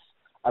Kickbox.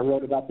 I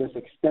wrote about this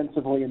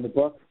extensively in the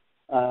book.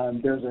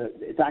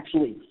 It's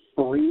actually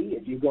free.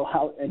 If you go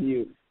out and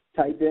you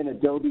type in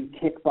Adobe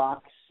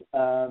Kickbox,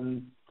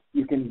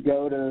 you can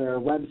go to their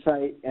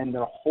website and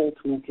their whole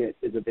toolkit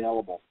is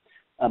available.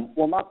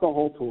 Well, not the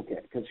whole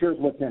toolkit, because here's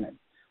what's in it.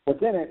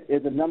 What's in it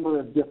is a number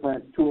of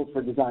different tools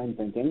for design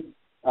thinking,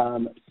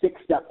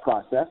 6-step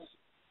process,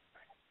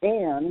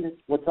 and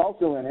what's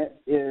also in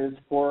it is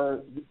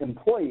for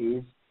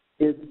employees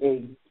is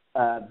a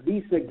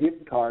Visa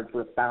gift card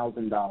for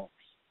 $1,000.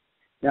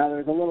 Now,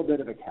 there's a little bit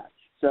of a catch.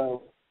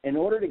 So in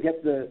order to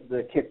get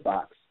the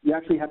Kickbox, you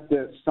actually have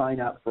to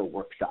sign up for a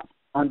workshop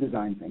on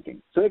design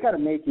thinking. So they got to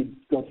make you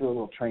go through a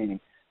little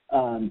training.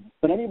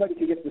 But anybody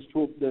can get this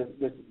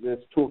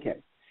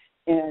toolkit.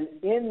 And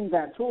in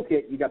that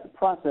toolkit, you got the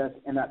process,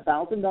 and that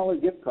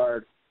 $1,000 gift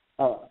card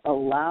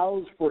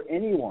allows for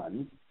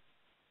anyone,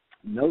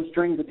 no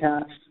strings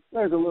attached.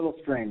 There's a little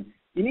string.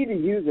 You need to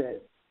use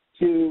it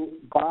to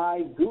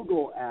buy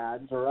Google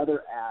ads or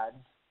other ads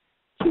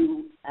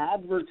to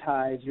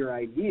advertise your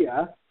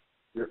idea,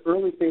 your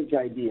early stage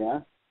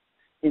idea,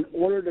 in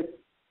order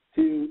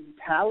to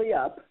tally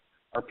up,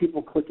 are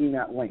people clicking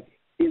that link?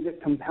 Is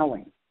it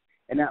compelling?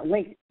 And that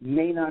link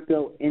may not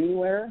go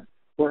anywhere,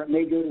 or it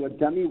may go to a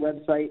dummy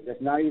website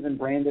that's not even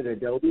branded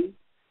Adobe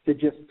to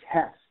just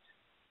test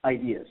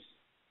ideas.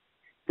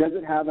 Does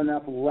it have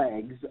enough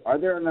legs? Are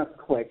there enough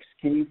clicks?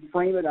 Can you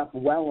frame it up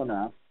well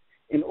enough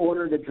in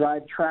order to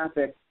drive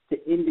traffic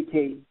to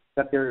indicate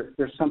that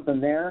there's something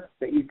there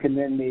that you can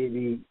then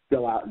maybe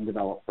go out and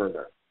develop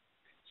further?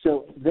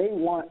 So they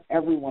want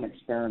everyone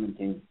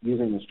experimenting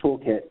using this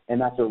toolkit, and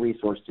that's a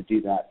resource to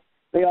do that.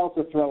 They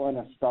also throw in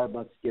a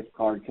Starbucks gift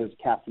card because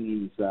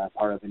caffeine is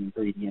part of an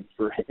ingredient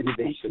for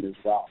innovation as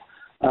well.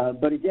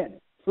 But again,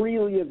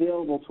 freely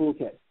available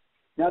toolkit.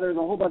 Now there's a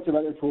whole bunch of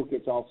other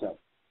toolkits also.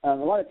 A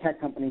lot of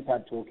tech companies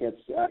have toolkits.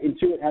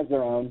 Intuit has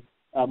their own.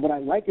 What I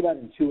like about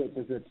Intuit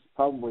is it's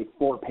probably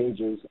 4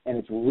 pages, and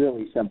it's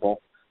really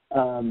simple.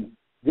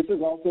 This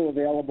is also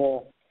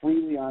available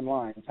freely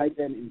online. Type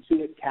in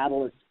Intuit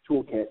Catalyst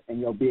Toolkit, and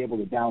you'll be able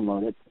to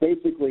download it.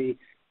 Basically,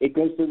 it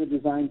goes through the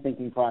design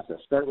thinking process.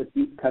 Start with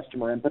deep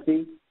customer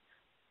empathy.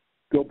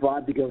 Go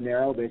broad to go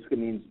narrow basically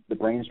means the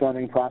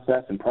brainstorming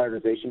process and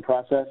prioritization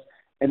process,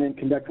 and then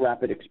conduct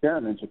rapid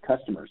experiments with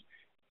customers.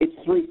 It's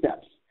 3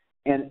 steps,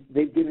 and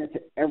they've given it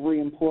to every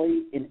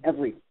employee in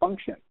every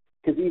function,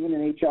 because even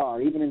in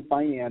HR, even in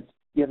finance,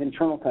 you have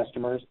internal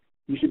customers.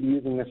 You should be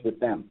using this with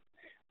them.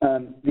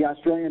 The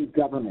Australian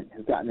government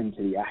has gotten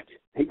into the act.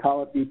 They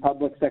call it the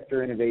Public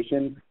Sector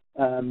Innovation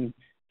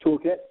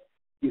Toolkit.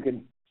 You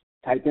can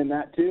type in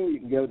that too. You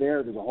can go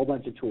there. There's a whole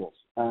bunch of tools.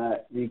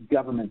 The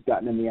government's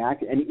gotten in the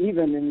act. And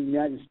even in the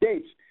United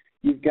States,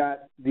 you've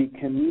got the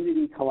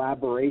Community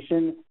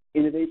Collaboration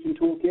Innovation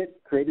Toolkit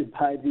created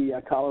by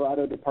the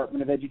Colorado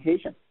Department of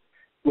Education,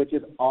 which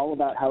is all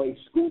about how a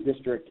school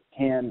district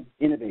can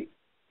innovate.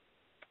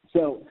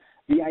 So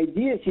the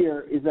idea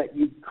here is that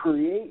you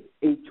create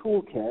a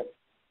toolkit,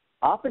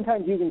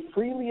 oftentimes using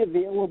freely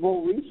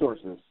available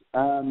resources.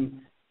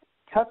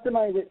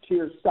 Customize it to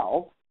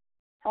yourself,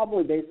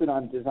 probably based it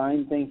on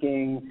design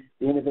thinking,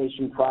 the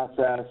innovation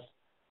process,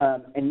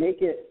 and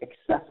make it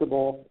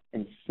accessible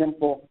and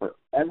simple for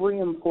every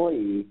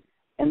employee,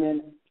 and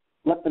then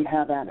let them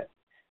have at it.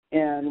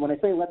 And when I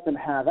say let them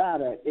have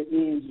at it, it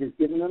means you're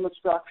giving them a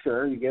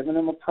structure, you're giving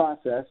them a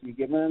process, you're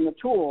giving them the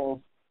tools,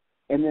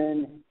 and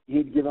then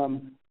you give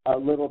them a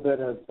little bit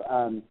of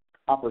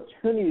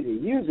opportunity to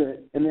use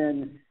it, and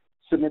then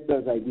submit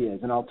those ideas.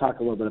 And I'll talk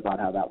a little bit about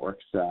how that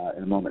works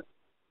in a moment.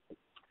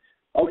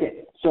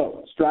 Okay,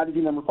 so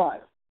strategy number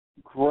 5,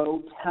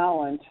 grow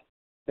talent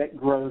that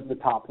grows the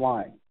top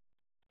line.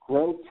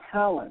 Grow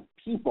talent,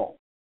 people,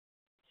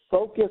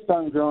 focused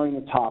on growing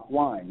the top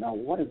line. Now,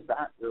 what does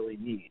that really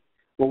mean?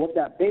 Well, what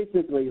that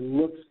basically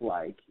looks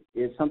like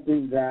is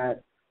something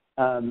that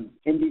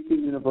NBC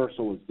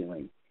Universal is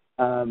doing.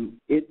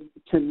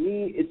 To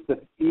me, it's the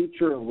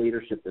future of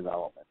leadership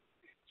development.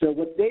 So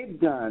what they've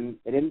done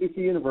at NBC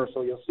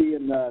Universal, you'll see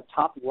in the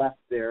top left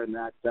there in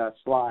that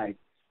slide,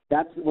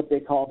 that's what they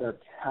call their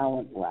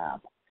talent lab.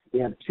 They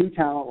have 2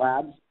 talent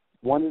labs.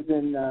 One is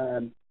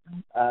in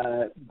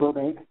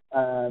Burbank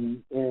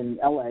in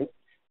LA.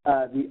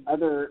 The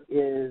other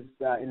is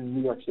in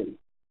New York City.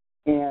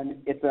 And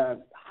it's a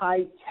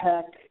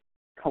high-tech,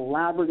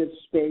 collaborative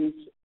space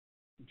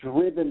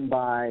driven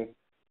by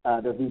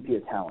their VP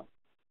of talent.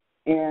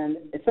 And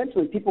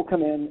essentially, people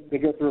come in, they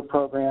go through a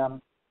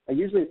program.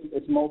 Usually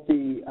it's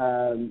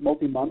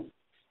multi-month.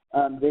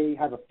 They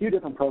have a few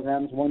different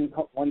programs.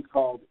 One's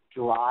called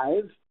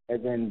Drive, as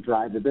in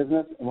drive the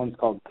business, and one's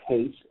called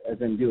Case, as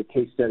in do a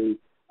case study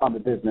on the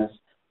business.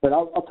 But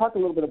I'll talk a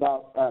little bit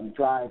about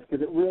Drive,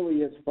 because it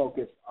really is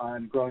focused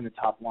on growing the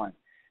top line.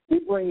 We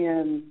bring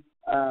in,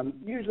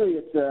 usually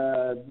it's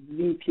a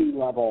VP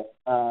level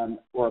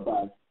or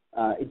above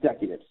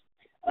executives.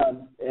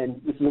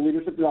 And this is a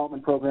leadership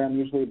development program,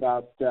 usually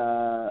about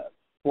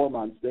 4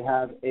 months. They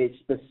have a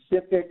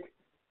specific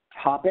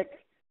topic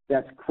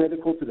that's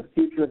critical to the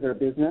future of their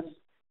business,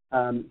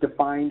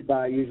 defined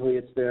by usually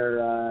it's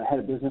their head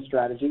of business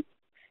strategy.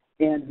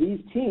 And these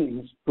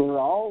teams, who are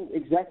all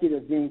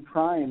executives being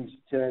primed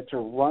to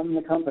run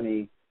the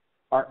company,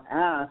 are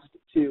asked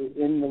to,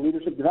 in the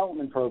leadership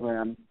development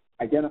program,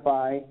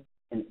 identify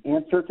an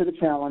answer to the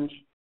challenge,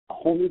 a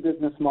whole new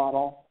business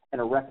model,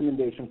 and a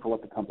recommendation for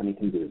what the company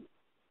can do.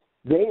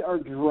 They are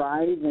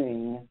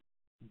driving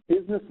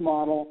business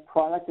model,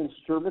 product and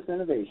service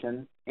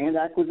innovation, and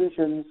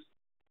acquisitions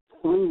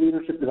through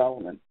leadership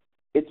development.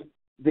 At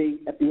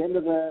the end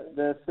of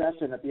the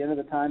session, at the end of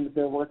the time that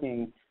they're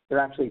working, they're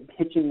actually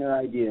pitching their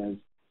ideas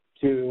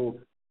to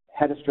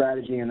head of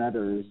strategy and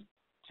others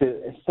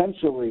to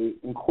essentially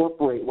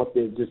incorporate what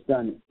they've just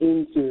done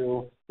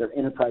into their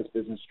enterprise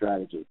business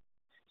strategy.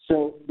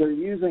 So they're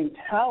using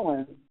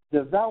talent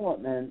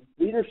development,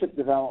 leadership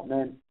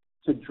development,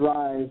 to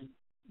drive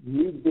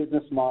new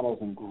business models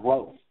and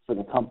growth for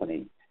the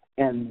company.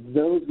 And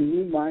those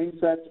new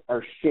mindsets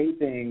are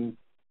shaping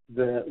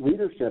the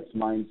leadership's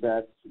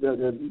mindsets.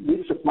 The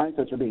leadership's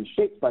mindsets are being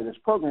shaped by this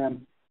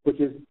program, which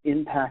is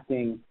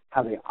impacting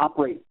how they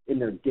operate in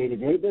their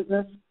day-to-day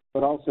business,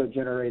 but also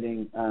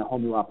generating whole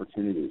new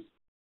opportunities.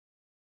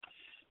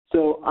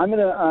 So I'm going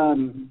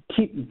to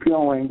keep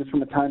going just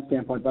from a time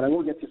standpoint, but I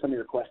will get to some of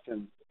your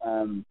questions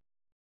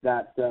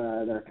that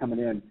are coming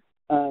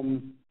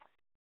in.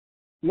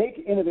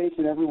 Make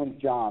innovation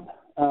everyone's job.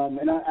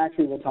 And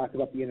actually we'll talk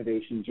about the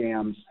innovation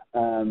jams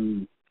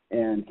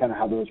and kind of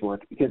how those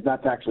work, because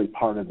that's actually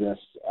part of this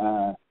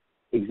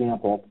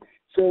example.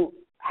 So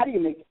how do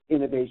you make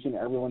innovation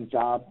everyone's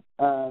job?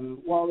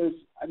 Well,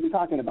 I've been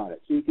talking about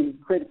it. So you can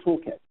create a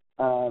toolkit.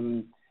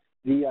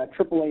 The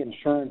AAA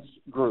Insurance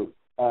Group,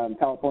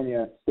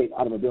 California State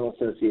Automobile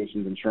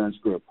Association's insurance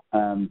group,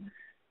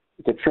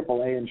 it's a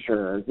AAA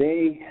insurer.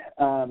 They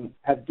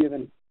have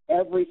given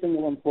every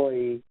single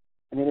employee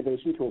an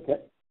innovation toolkit,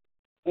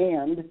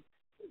 and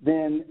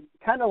then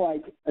kind of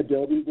like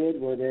Adobe did,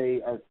 where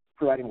they are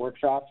providing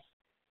workshops,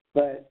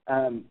 but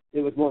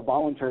it was more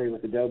voluntary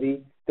with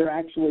Adobe. They're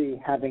actually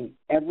having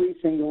every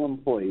single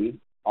employee,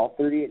 all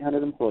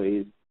 3,800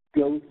 employees,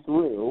 go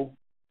through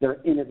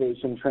their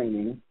innovation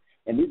training.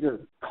 And these are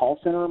call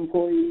center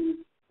employees,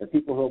 they're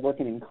people who are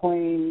working in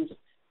claims,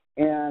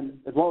 and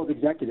as well as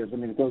executives. I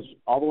mean, it goes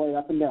all the way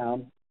up and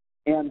down.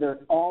 And they're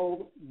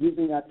all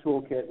using that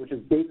toolkit, which is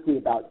basically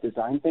about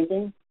design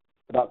thinking,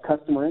 about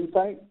customer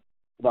insight,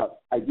 about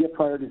idea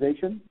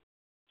prioritization,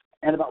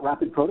 and about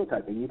rapid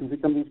prototyping. You can see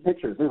some of these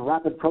pictures. There's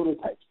rapid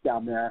prototypes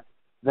down there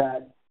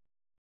that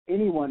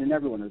anyone and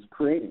everyone is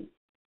creating.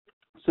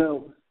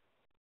 So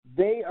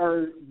they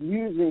are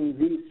using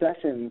these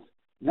sessions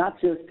not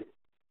just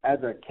as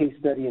a case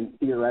study in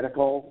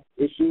theoretical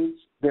issues.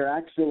 They've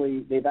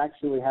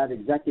actually had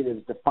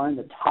executives define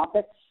the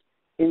topics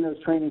in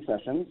those training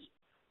sessions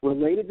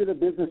related to the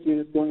business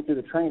units going through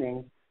the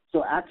training.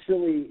 So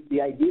actually the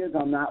ideas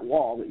on that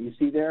wall that you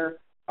see there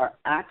are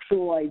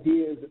actual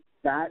ideas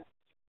that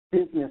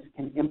business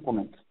can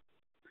implement.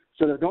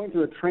 So they're going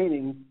through a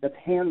training that's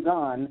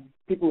hands-on.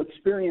 People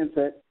experience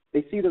it.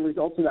 They see the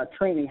results of that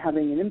training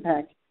having an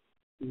impact,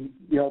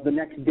 the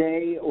next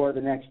day or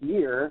the next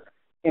year,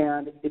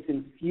 and it's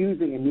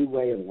infusing a new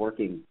way of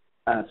working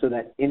so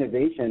that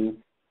innovation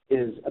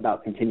is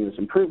about continuous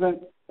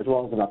improvement as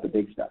well as about the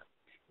big stuff.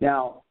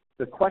 Now,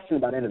 the question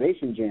about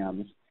innovation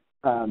jams,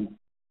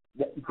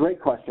 great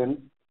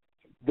question.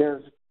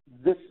 There's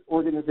this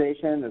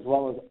organization as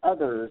well as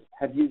others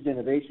have used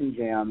innovation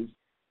jams,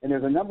 and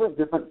there's a number of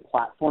different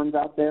platforms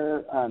out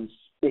there.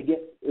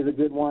 Spigot is a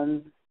good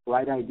one.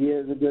 Right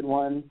Idea is a good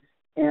one.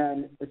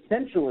 And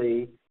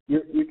essentially,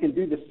 you can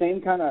do the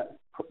same kind of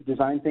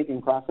design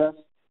thinking process,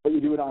 but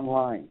you do it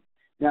online.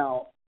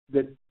 Now,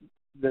 the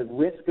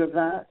risk of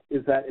that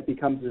is that it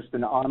becomes just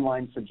an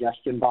online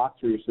suggestion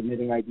box where you're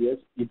submitting ideas.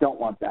 You don't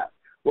want that.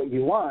 What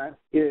you want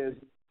is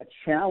a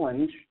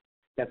challenge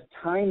that's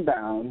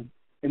time-bound,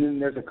 and then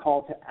there's a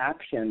call to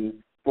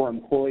action for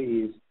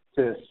employees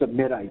to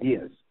submit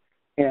ideas.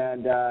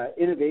 And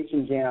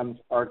innovation jams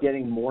are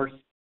getting more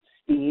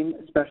steam,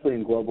 especially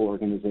in global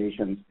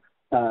organizations.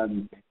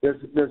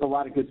 There's a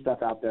lot of good stuff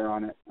out there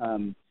on it,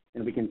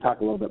 and we can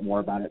talk a little bit more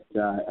about it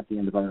at the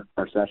end of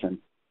our session.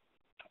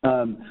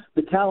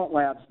 The talent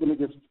labs, let me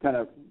just kind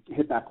of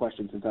hit that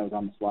question since I was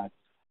on the slide.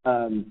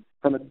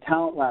 From a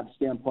talent lab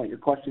standpoint, your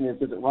question is,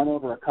 does it run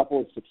over a couple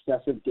of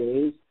successive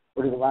days,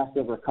 or does it last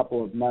over a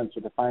couple of months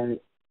with a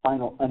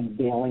final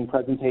unveiling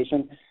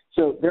presentation?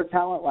 So their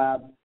talent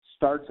lab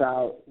starts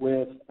out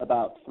with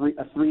about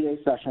a three-day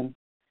session,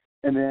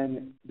 and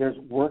then there's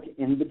work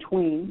in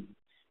between.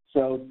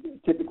 So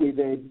typically,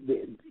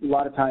 a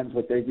lot of times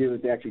what they do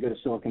is they actually go to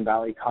Silicon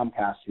Valley.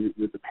 Comcast, who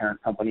is the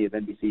parent company of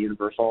NBC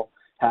Universal,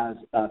 has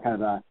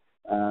kind of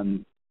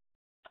an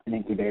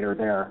incubator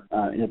there,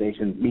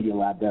 innovation media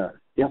lab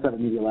there. They also have a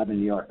media lab in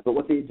New York. But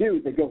what they do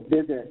is they go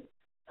visit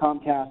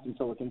Comcast in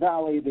Silicon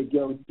Valley. They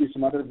go do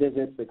some other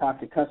visits. They talk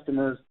to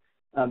customers.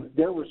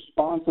 They're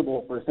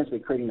responsible for essentially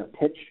creating a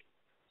pitch.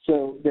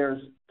 So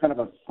there's kind of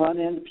a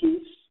front-end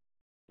piece.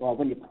 Well,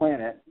 when you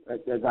plan it,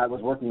 as I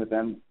was working with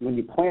them, when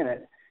you plan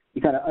it,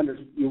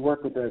 you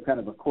work with a kind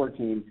of a core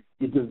team.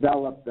 You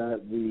develop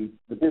the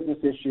business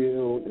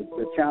issue,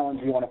 the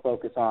challenge you want to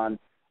focus on.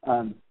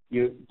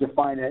 You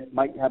define it.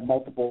 Might have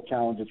multiple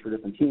challenges for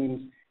different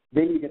teams.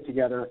 Then you get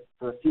together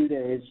for a few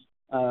days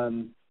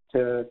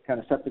to kind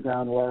of set the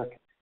groundwork,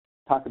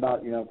 talk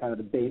about kind of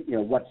the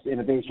what's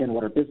innovation,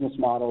 what are business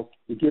models.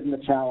 You give them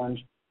the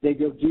challenge. They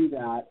go do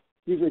that,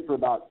 usually for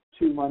about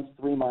 2 months,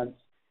 3 months.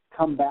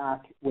 Come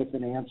back with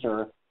an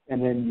answer,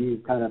 and then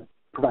you kind of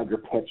provide your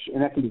pitch,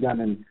 and that can be done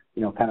in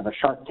kind of a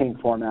Shark Tank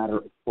format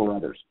or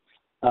others.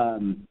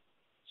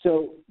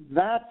 So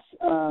that's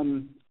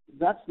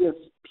this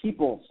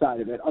people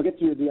side of it. I'll get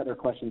to the other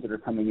questions that are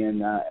coming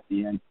in at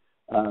the end,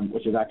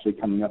 which is actually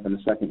coming up in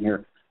a second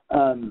here.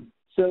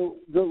 So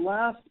the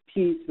last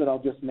piece that I'll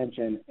just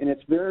mention, and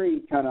it's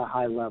very kind of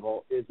high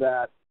level, is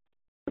that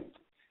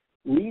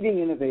leading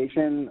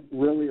innovation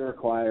really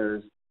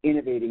requires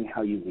innovating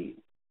how you lead.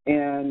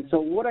 And so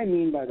what I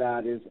mean by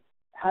that is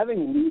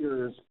having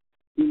leaders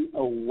be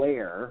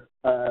aware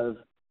of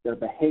their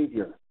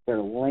behavior,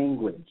 their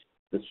language,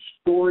 the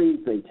stories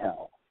they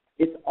tell.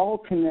 It's all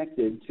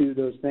connected to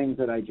those things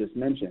that I just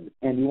mentioned.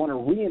 And you want to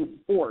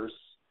reinforce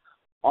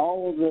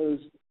all of those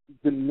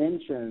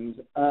dimensions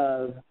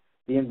of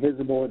the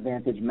invisible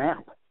advantage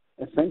map,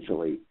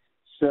 essentially,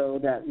 so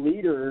that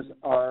leaders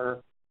are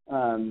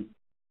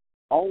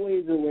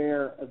always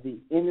aware of the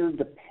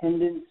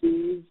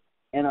interdependencies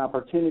and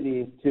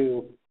opportunities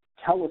to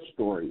tell a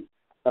story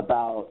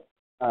about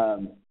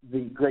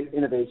the great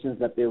innovations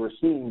that they were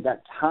seeing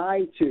that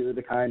tie to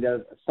the kind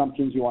of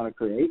assumptions you want to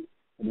create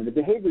and then the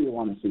behavior you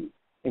want to see.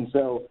 And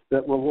so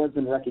the rewards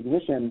and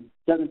recognition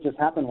doesn't just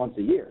happen once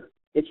a year.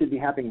 It should be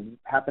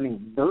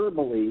happening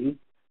verbally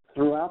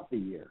throughout the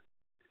year.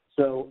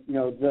 So,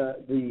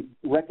 the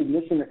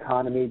recognition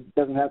economy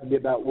doesn't have to be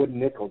about wooden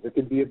nickels. It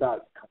could be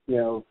about,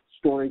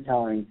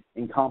 storytelling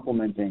and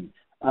complimenting.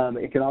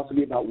 It can also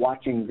be about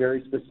watching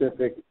very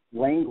specific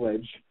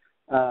language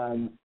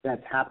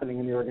that's happening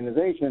in the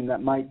organization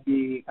that might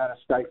be kind of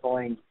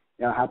stifling,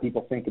 how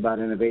people think about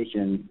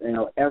innovation.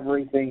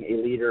 Everything a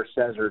leader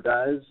says or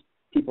does,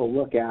 people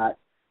look at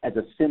as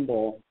a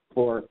symbol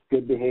for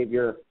good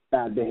behavior,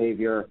 bad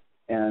behavior,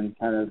 and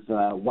kind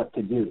of what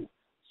to do.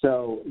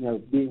 So,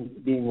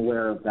 being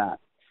aware of that.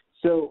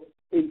 So,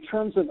 in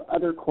terms of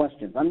other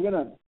questions, I'm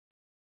gonna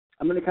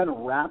kind of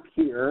wrap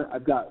here.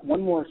 I've got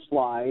one more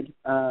slide,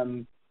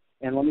 and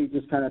let me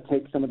just kind of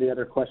take some of the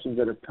other questions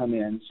that have come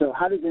in. So,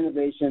 how does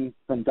innovation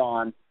from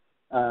Dawn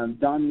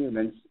Don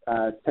Newman's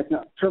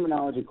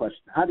terminology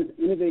question. How does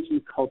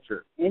innovation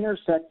culture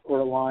intersect or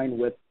align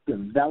with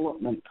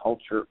development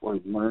culture or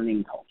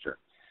learning culture?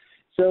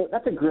 So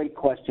that's a great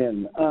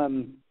question.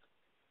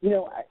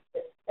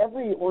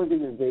 Every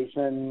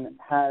organization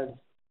has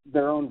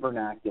their own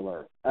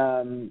vernacular.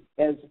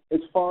 As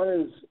far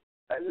as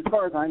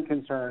I'm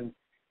concerned,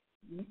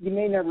 you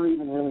may never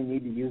even really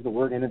need to use the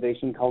word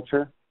innovation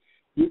culture.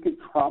 You could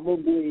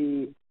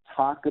probably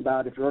talk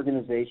about if your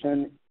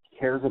organization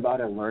cares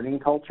about a learning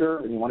culture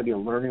and you want to be a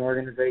learning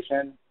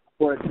organization,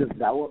 or a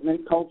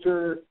development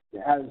culture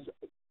has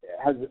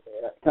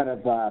kind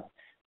of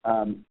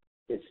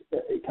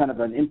it's kind of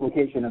an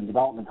implication of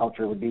development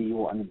culture would be you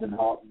want to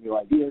develop new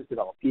ideas,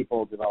 develop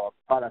people, develop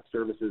products,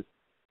 services.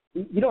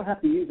 You don't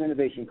have to use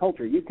innovation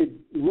culture. You could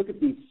look at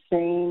these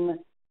same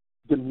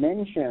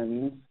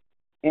dimensions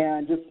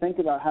and just think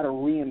about how to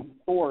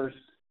reinforce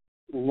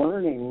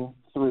learning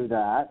through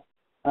that.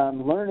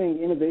 Learning,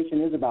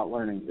 innovation is about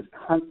learning. It's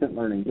constant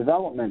learning.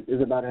 Development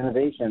is about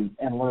innovation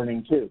and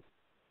learning too.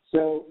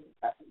 So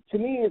to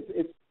me,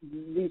 it's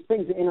these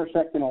things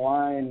intersect and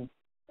align,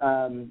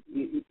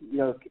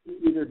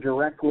 either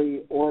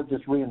directly or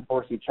just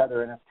reinforce each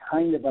other, and it's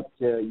kind of up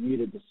to you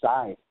to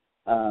decide,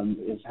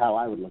 is how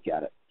I would look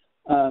at it.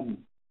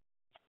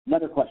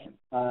 Another question.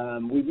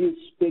 We've used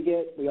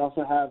Spigot. We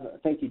also have,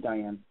 thank you,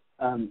 Diane.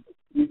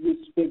 We've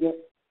used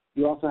Spigot.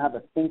 You also have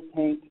a think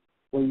tank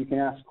where you can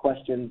ask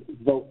questions,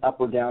 vote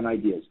up or down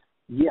ideas.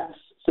 Yes,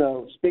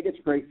 so Spigot's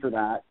great for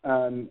that,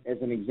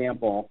 as an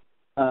example.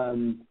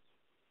 And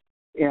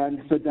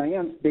so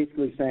Diane's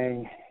basically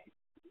saying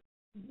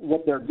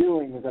what they're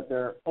doing is that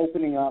they're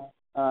opening up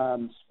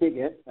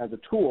Spigot as a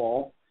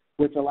tool,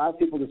 which allows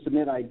people to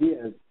submit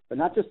ideas, but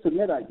not just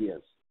submit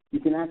ideas. You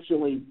can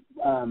actually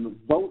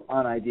vote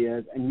on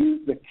ideas and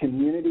use the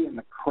community and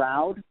the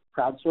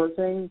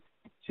crowdsourcing,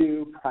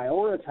 to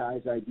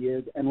prioritize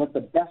ideas and let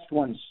the best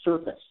ones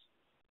surface.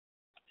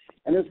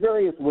 And there's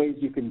various ways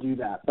you can do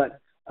that.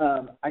 But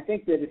I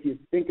think that if you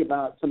think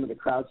about some of the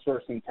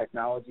crowdsourcing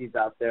technologies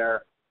out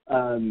there,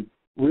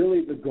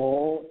 really the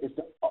goal is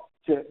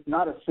to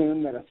not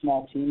assume that a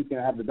small team is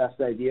going to have the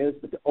best ideas,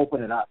 but to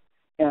open it up.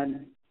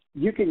 And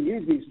you can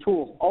use these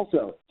tools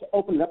also to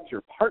open it up to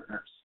your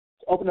partners,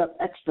 to open it up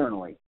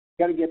externally. You've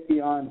got to get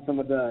beyond some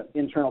of the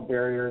internal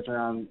barriers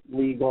around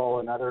legal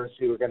and others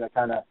who are going to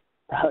kind of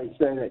probably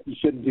say that you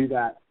shouldn't do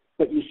that,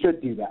 but you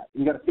should do that.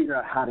 You've got to figure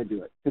out how to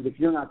do it, because if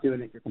you're not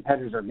doing it, your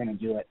competitors are going to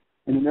do it,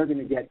 and then they're going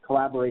to get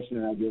collaboration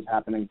and ideas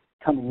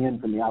coming in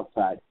from the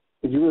outside,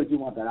 because you really do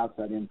want that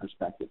outside-in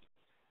perspective.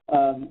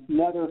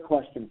 Another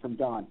question from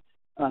Don.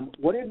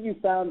 What have you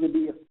found to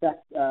be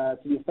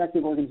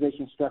effective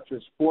organization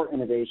structures for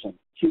innovation?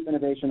 Chief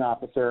Innovation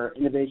Officer,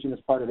 innovation as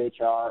part of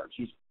HR, or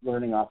Chief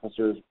Learning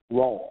Officer's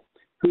role?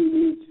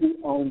 Who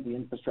owns the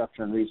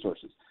infrastructure and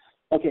resources?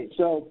 Okay,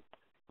 so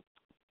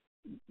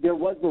there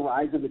was the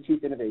rise of the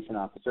Chief Innovation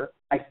Officer.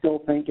 I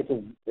still think it's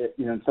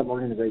in some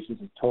organizations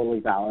it's a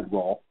totally valid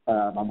role.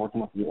 I'm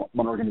working with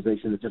one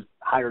organization that just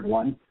hired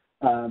one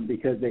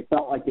because they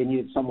felt like they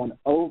needed someone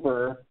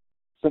over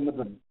some of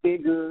the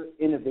bigger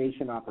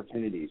innovation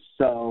opportunities,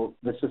 so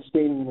the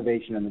sustaining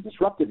innovation and the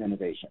disruptive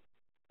innovation.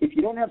 If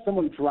you don't have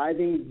someone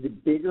driving the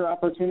bigger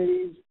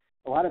opportunities,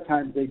 a lot of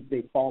times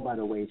they fall by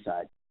the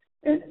wayside.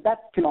 And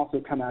that can also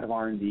come out of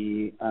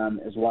R&D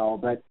as well.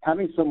 But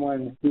having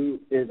someone who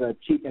is a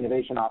Chief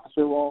Innovation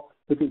Officer role,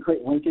 who can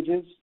create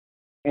linkages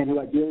and who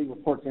ideally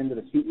reports into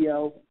the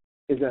CEO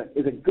is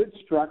a good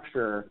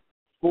structure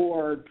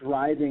for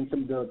driving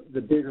some of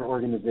the bigger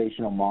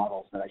organizational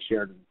models that I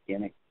shared in the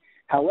beginning.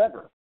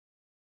 However,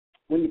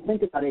 when you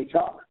think about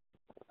HR,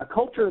 a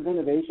culture of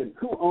innovation,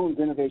 who owns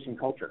innovation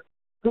culture?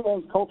 Who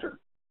owns culture?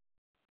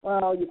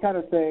 Well, you kind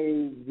of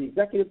say the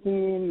executive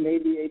team,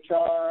 maybe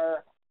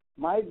HR.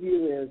 My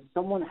view is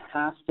someone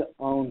has to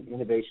own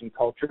innovation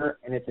culture,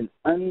 and it's an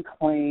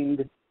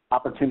unclaimed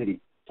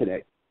opportunity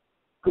today.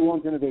 Who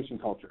owns innovation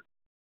culture?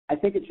 I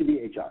think it should be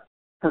HR,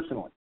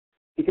 personally,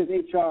 because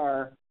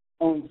HR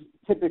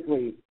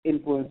typically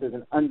influences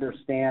and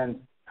understands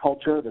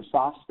culture, the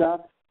soft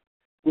stuff,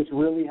 which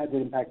really has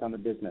an impact on the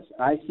business.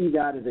 I see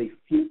that as a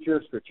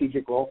future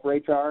strategic role for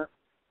HR,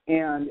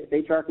 and if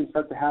HR can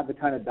start to have the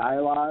kind of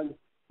dialogue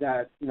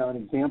that,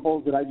 and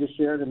examples that I just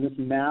shared in this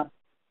map,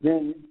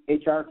 then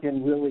HR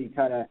can really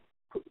kind of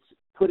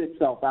put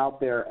itself out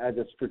there as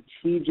a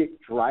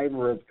strategic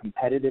driver of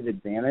competitive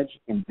advantage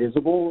and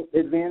visible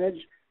advantage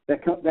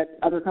that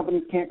other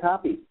companies can't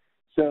copy.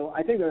 So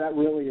I think that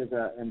really is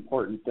an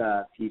important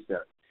piece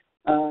there.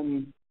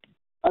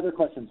 Other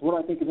questions. What do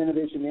I think of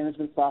innovation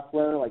management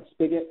software like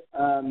Spigot?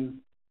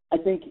 I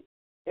think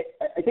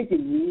you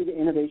need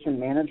innovation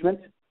management,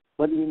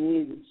 whether you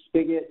need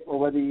Spigot or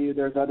whether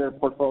there's other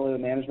portfolio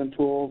management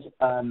tools.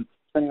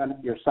 Depending on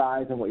your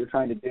size and what you're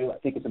trying to do, I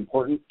think it's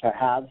important to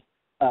have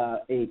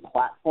a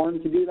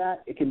platform to do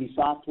that. It can be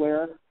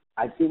software.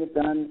 I've seen it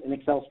done in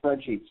Excel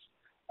spreadsheets,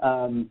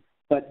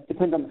 but it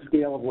depends on the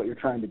scale of what you're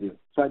trying to do.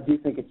 So I do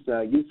think it's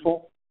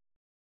useful.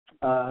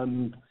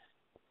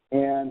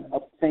 And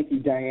thank you,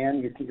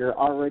 Diane. You're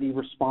already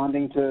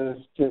responding to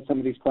some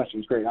of these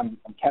questions. Great. I'm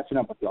catching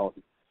up with all of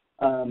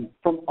you.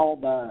 From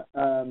Alba,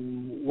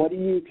 what do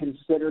you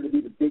consider to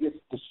be the biggest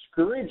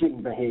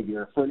discouraging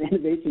behavior for an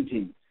innovation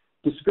team?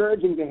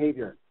 Discouraging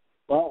behavior.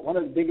 Well, one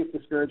of the biggest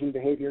discouraging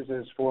behaviors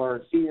is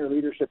for senior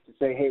leadership to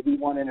say, hey, we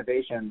want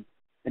innovation,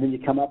 and then you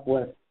come up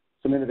with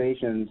some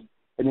innovations,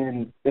 and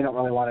then they don't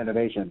really want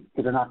innovation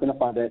because they're not going to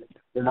fund it.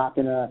 They're not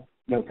going to,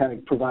 kind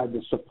of provide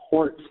the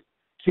support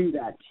to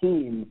that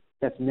team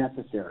that's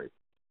necessary.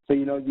 So,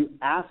 you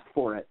ask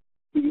for it,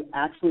 but you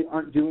actually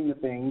aren't doing the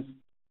things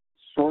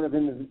sort of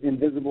in the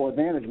invisible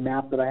advantage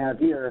map that I have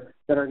here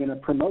that are going to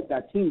promote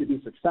that team to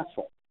be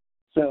successful.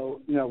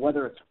 So,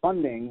 whether it's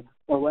funding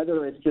or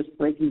whether it's just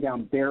breaking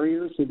down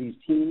barriers so these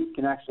teams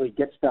can actually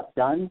get stuff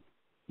done,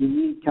 you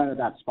need kind of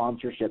that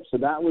sponsorship. So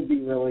that would be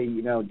really,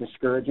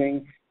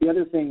 discouraging. The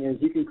other thing is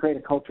you can create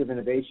a culture of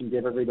innovation,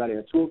 give everybody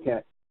a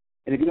toolkit,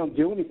 and if you don't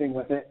do anything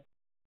with it,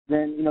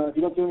 then, if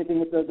you don't do anything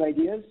with those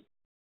ideas,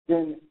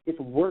 then it's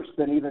worse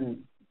than even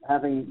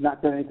having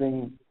not done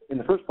anything in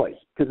the first place,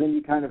 because then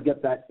you kind of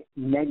get that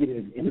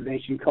negative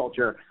innovation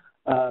culture,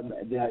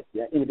 that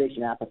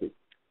innovation apathy.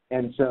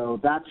 And so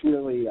that's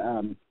really,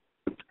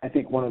 I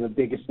think, one of the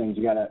biggest things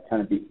you got to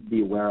kind of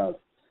be aware of.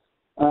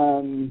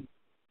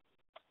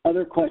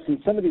 Other questions.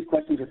 Some of these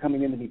questions are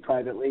coming in to me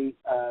privately,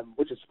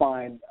 which is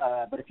fine.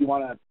 But if you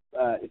want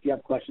to, if you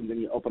have questions, then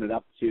you open it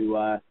up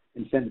to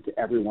and send it to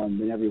everyone,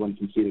 then everyone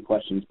can see the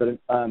questions. But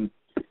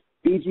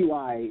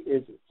BGY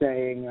is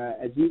saying,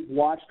 as you've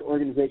watched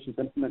organizations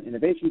implement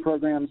innovation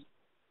programs,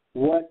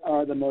 what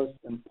are the most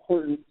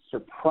important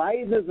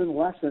surprises and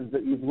lessons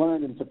that you've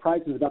learned, and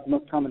surprises about the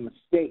most common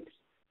mistakes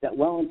that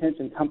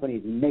well-intentioned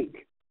companies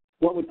make?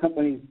 What would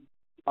companies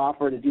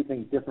offer to do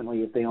things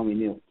differently if they only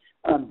knew?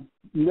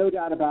 No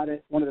doubt about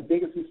it, one of the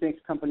biggest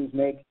mistakes companies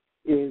make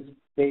is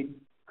they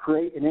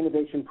create an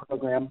innovation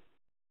program,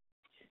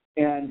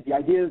 and the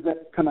ideas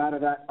that come out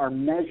of that are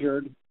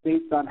measured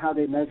based on how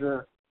they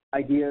measure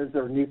ideas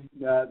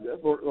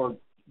or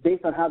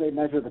based on how they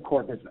measure the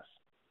core business.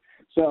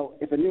 So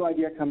if a new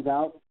idea comes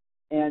out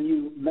and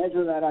you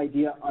measure that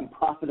idea on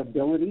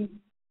profitability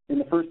in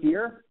the first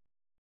year,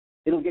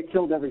 it'll get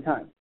killed every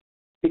time,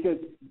 because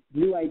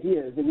new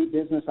ideas and new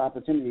business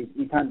opportunities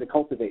need time to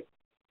cultivate.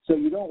 So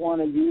you don't want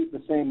to use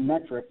the same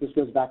metric. This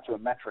goes back to a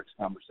metrics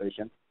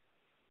conversation.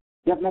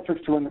 You have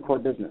metrics to run the core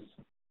business.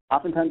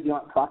 Oftentimes you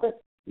want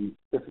profit. You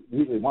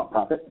usually want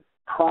profit,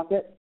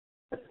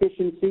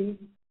 efficiency,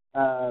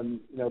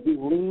 be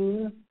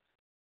lean.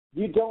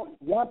 You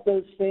don't want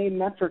those same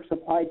metrics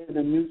applied to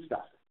the new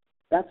stuff.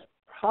 That's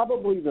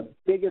probably the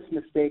biggest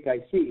mistake I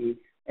see.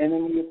 And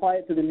then when you apply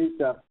it to the new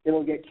stuff,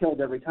 it'll get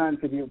killed every time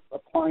because you're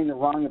applying the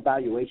wrong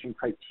evaluation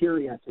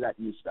criteria to that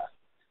new stuff.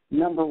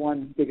 Number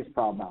one biggest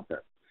problem out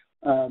there.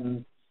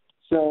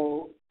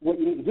 So what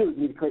you need to do is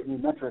you need to create new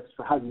metrics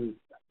for how you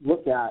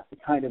look at the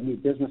kind of new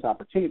business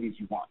opportunities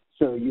you want.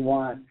 So you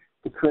want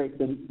to create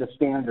the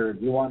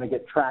standard. You want to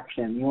get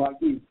traction. You want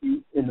you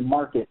in the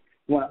market.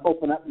 You want to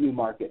open up new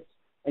markets,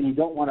 and you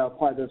don't want to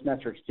apply those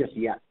metrics just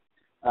yet.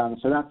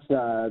 So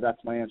that's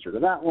my answer to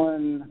that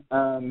one.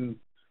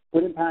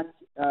 What impact?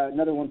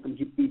 Another one from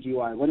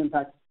BGY. What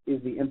impact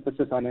is the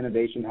emphasis on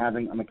innovation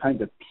having on the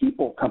kinds of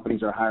people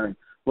companies are hiring?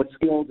 What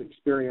skills,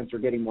 experience are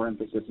getting more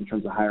emphasis in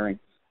terms of hiring?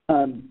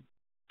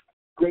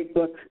 Great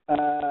book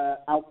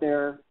out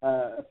there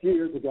a few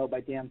years ago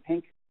by Dan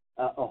Pink,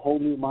 A Whole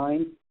New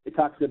Mind. It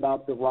talks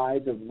about the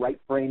rise of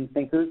right-brain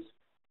thinkers,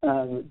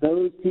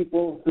 those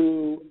people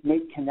who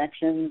make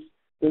connections,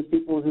 those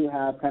people who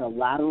have kind of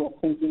lateral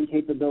thinking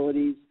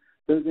capabilities,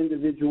 those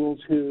individuals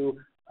who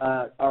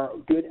are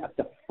good at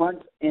the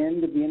front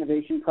end of the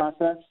innovation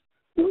process.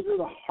 Those are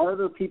the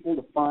harder people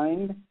to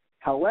find.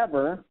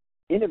 However,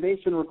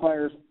 innovation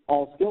requires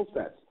all skill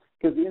sets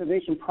because the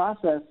innovation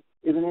process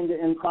is an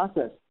end-to-end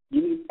process.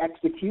 You need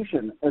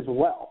execution as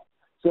well.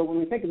 So when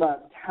we think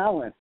about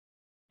talent,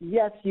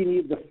 yes, you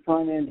need the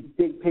front-end,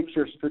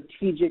 big-picture,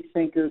 strategic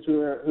thinkers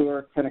who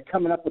are kind of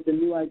coming up with the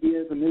new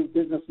ideas and new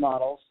business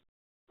models.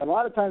 But a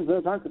lot of times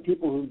those aren't the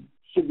people who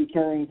should be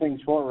carrying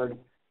things forward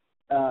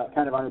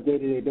kind of on a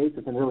day-to-day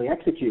basis and really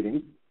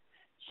executing.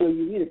 So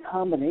you need a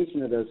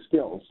combination of those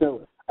skills.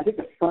 So I think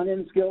the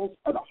front-end skills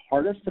are the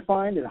hardest to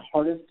find and the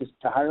hardest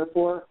to hire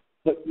for,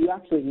 but you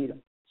actually need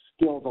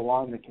skills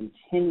along the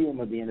continuum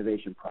of the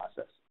innovation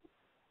process.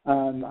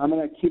 I'm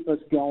going to keep us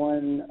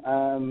going.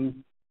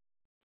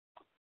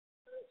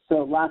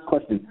 So last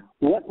question.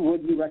 What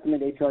would you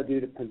recommend HR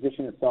do to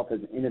position itself as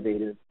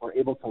innovative or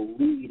able to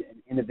lead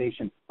an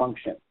innovation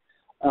function?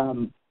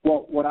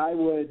 Well, what I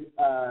would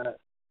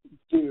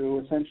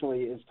do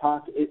essentially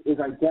is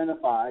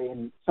identify,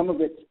 and some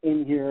of it's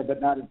in here,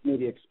 but not as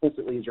maybe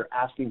explicitly as you're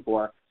asking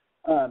for,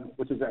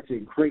 which is actually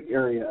a great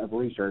area of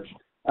research.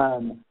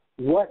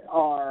 What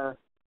are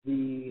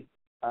the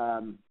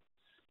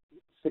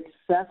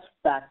success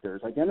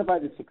factors? Identify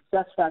the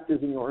success factors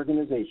in your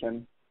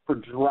organization for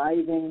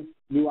driving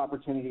new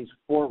opportunities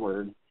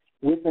forward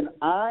with an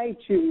eye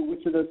to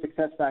which of those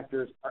success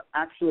factors are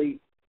actually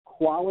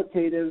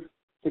qualitative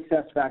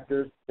success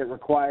factors that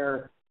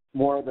require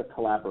more of the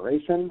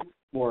collaboration,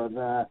 more of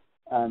the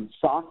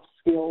soft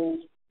skills,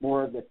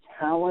 more of the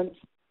talent,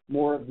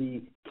 more of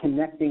the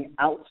connecting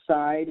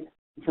outside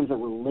in terms of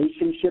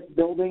relationship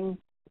building.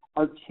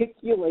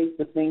 Articulate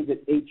the things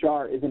that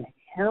HR is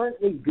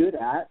inherently good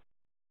at,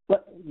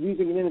 but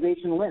using an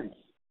innovation lens,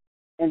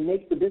 and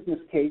make the business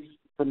case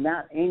from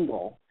that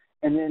angle.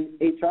 And then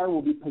HR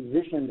will be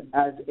positioned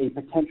as a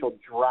potential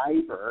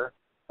driver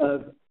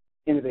of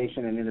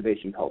innovation and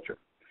innovation culture.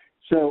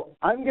 So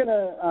I'm going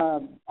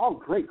to,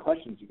 great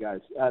questions, you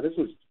guys. This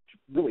was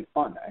really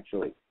fun,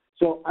 actually.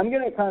 So I'm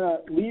going to kind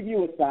of leave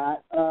you with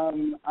that.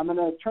 I'm going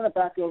to turn it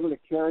back over to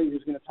Carrie,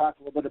 who's going to talk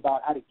a little bit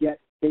about how to get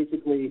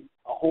basically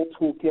a whole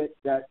toolkit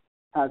that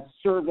has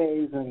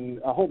surveys and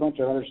a whole bunch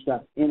of other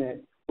stuff in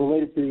it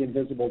related to the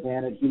invisible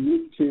advantage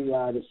unique to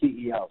the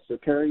CEO. So,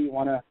 Carrie, you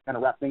want to kind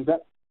of wrap things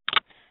up?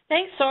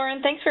 Thanks,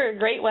 Soren. Thanks for a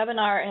great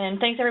webinar, and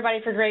thanks, everybody,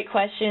 for great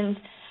questions.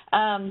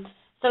 Soren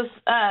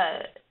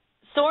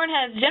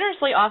has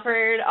generously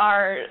offered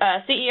our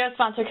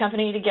CEO-sponsored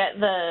company to get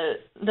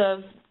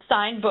the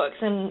signed books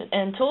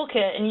and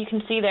toolkit, and you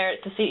can see there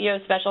it's the CEO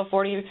special,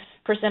 40%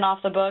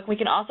 off the book. We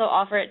can also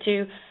offer it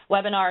to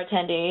webinar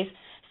attendees.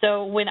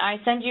 So when I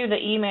send you the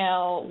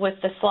email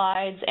with the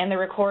slides and the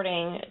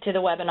recording to the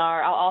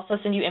webinar, I'll also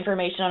send you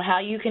information on how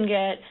you can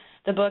get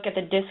the book at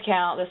the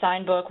discount, the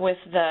signed book with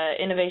the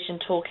innovation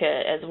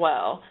toolkit as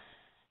well.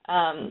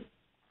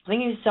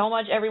 Thank you so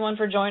much, everyone,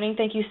 for joining.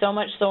 Thank you so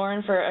much,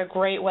 Soren, for a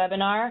great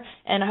webinar,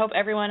 and I hope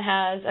everyone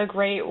has a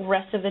great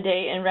rest of the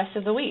day and rest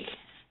of the week.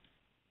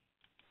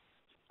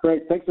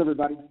 Great. Thanks,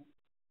 everybody.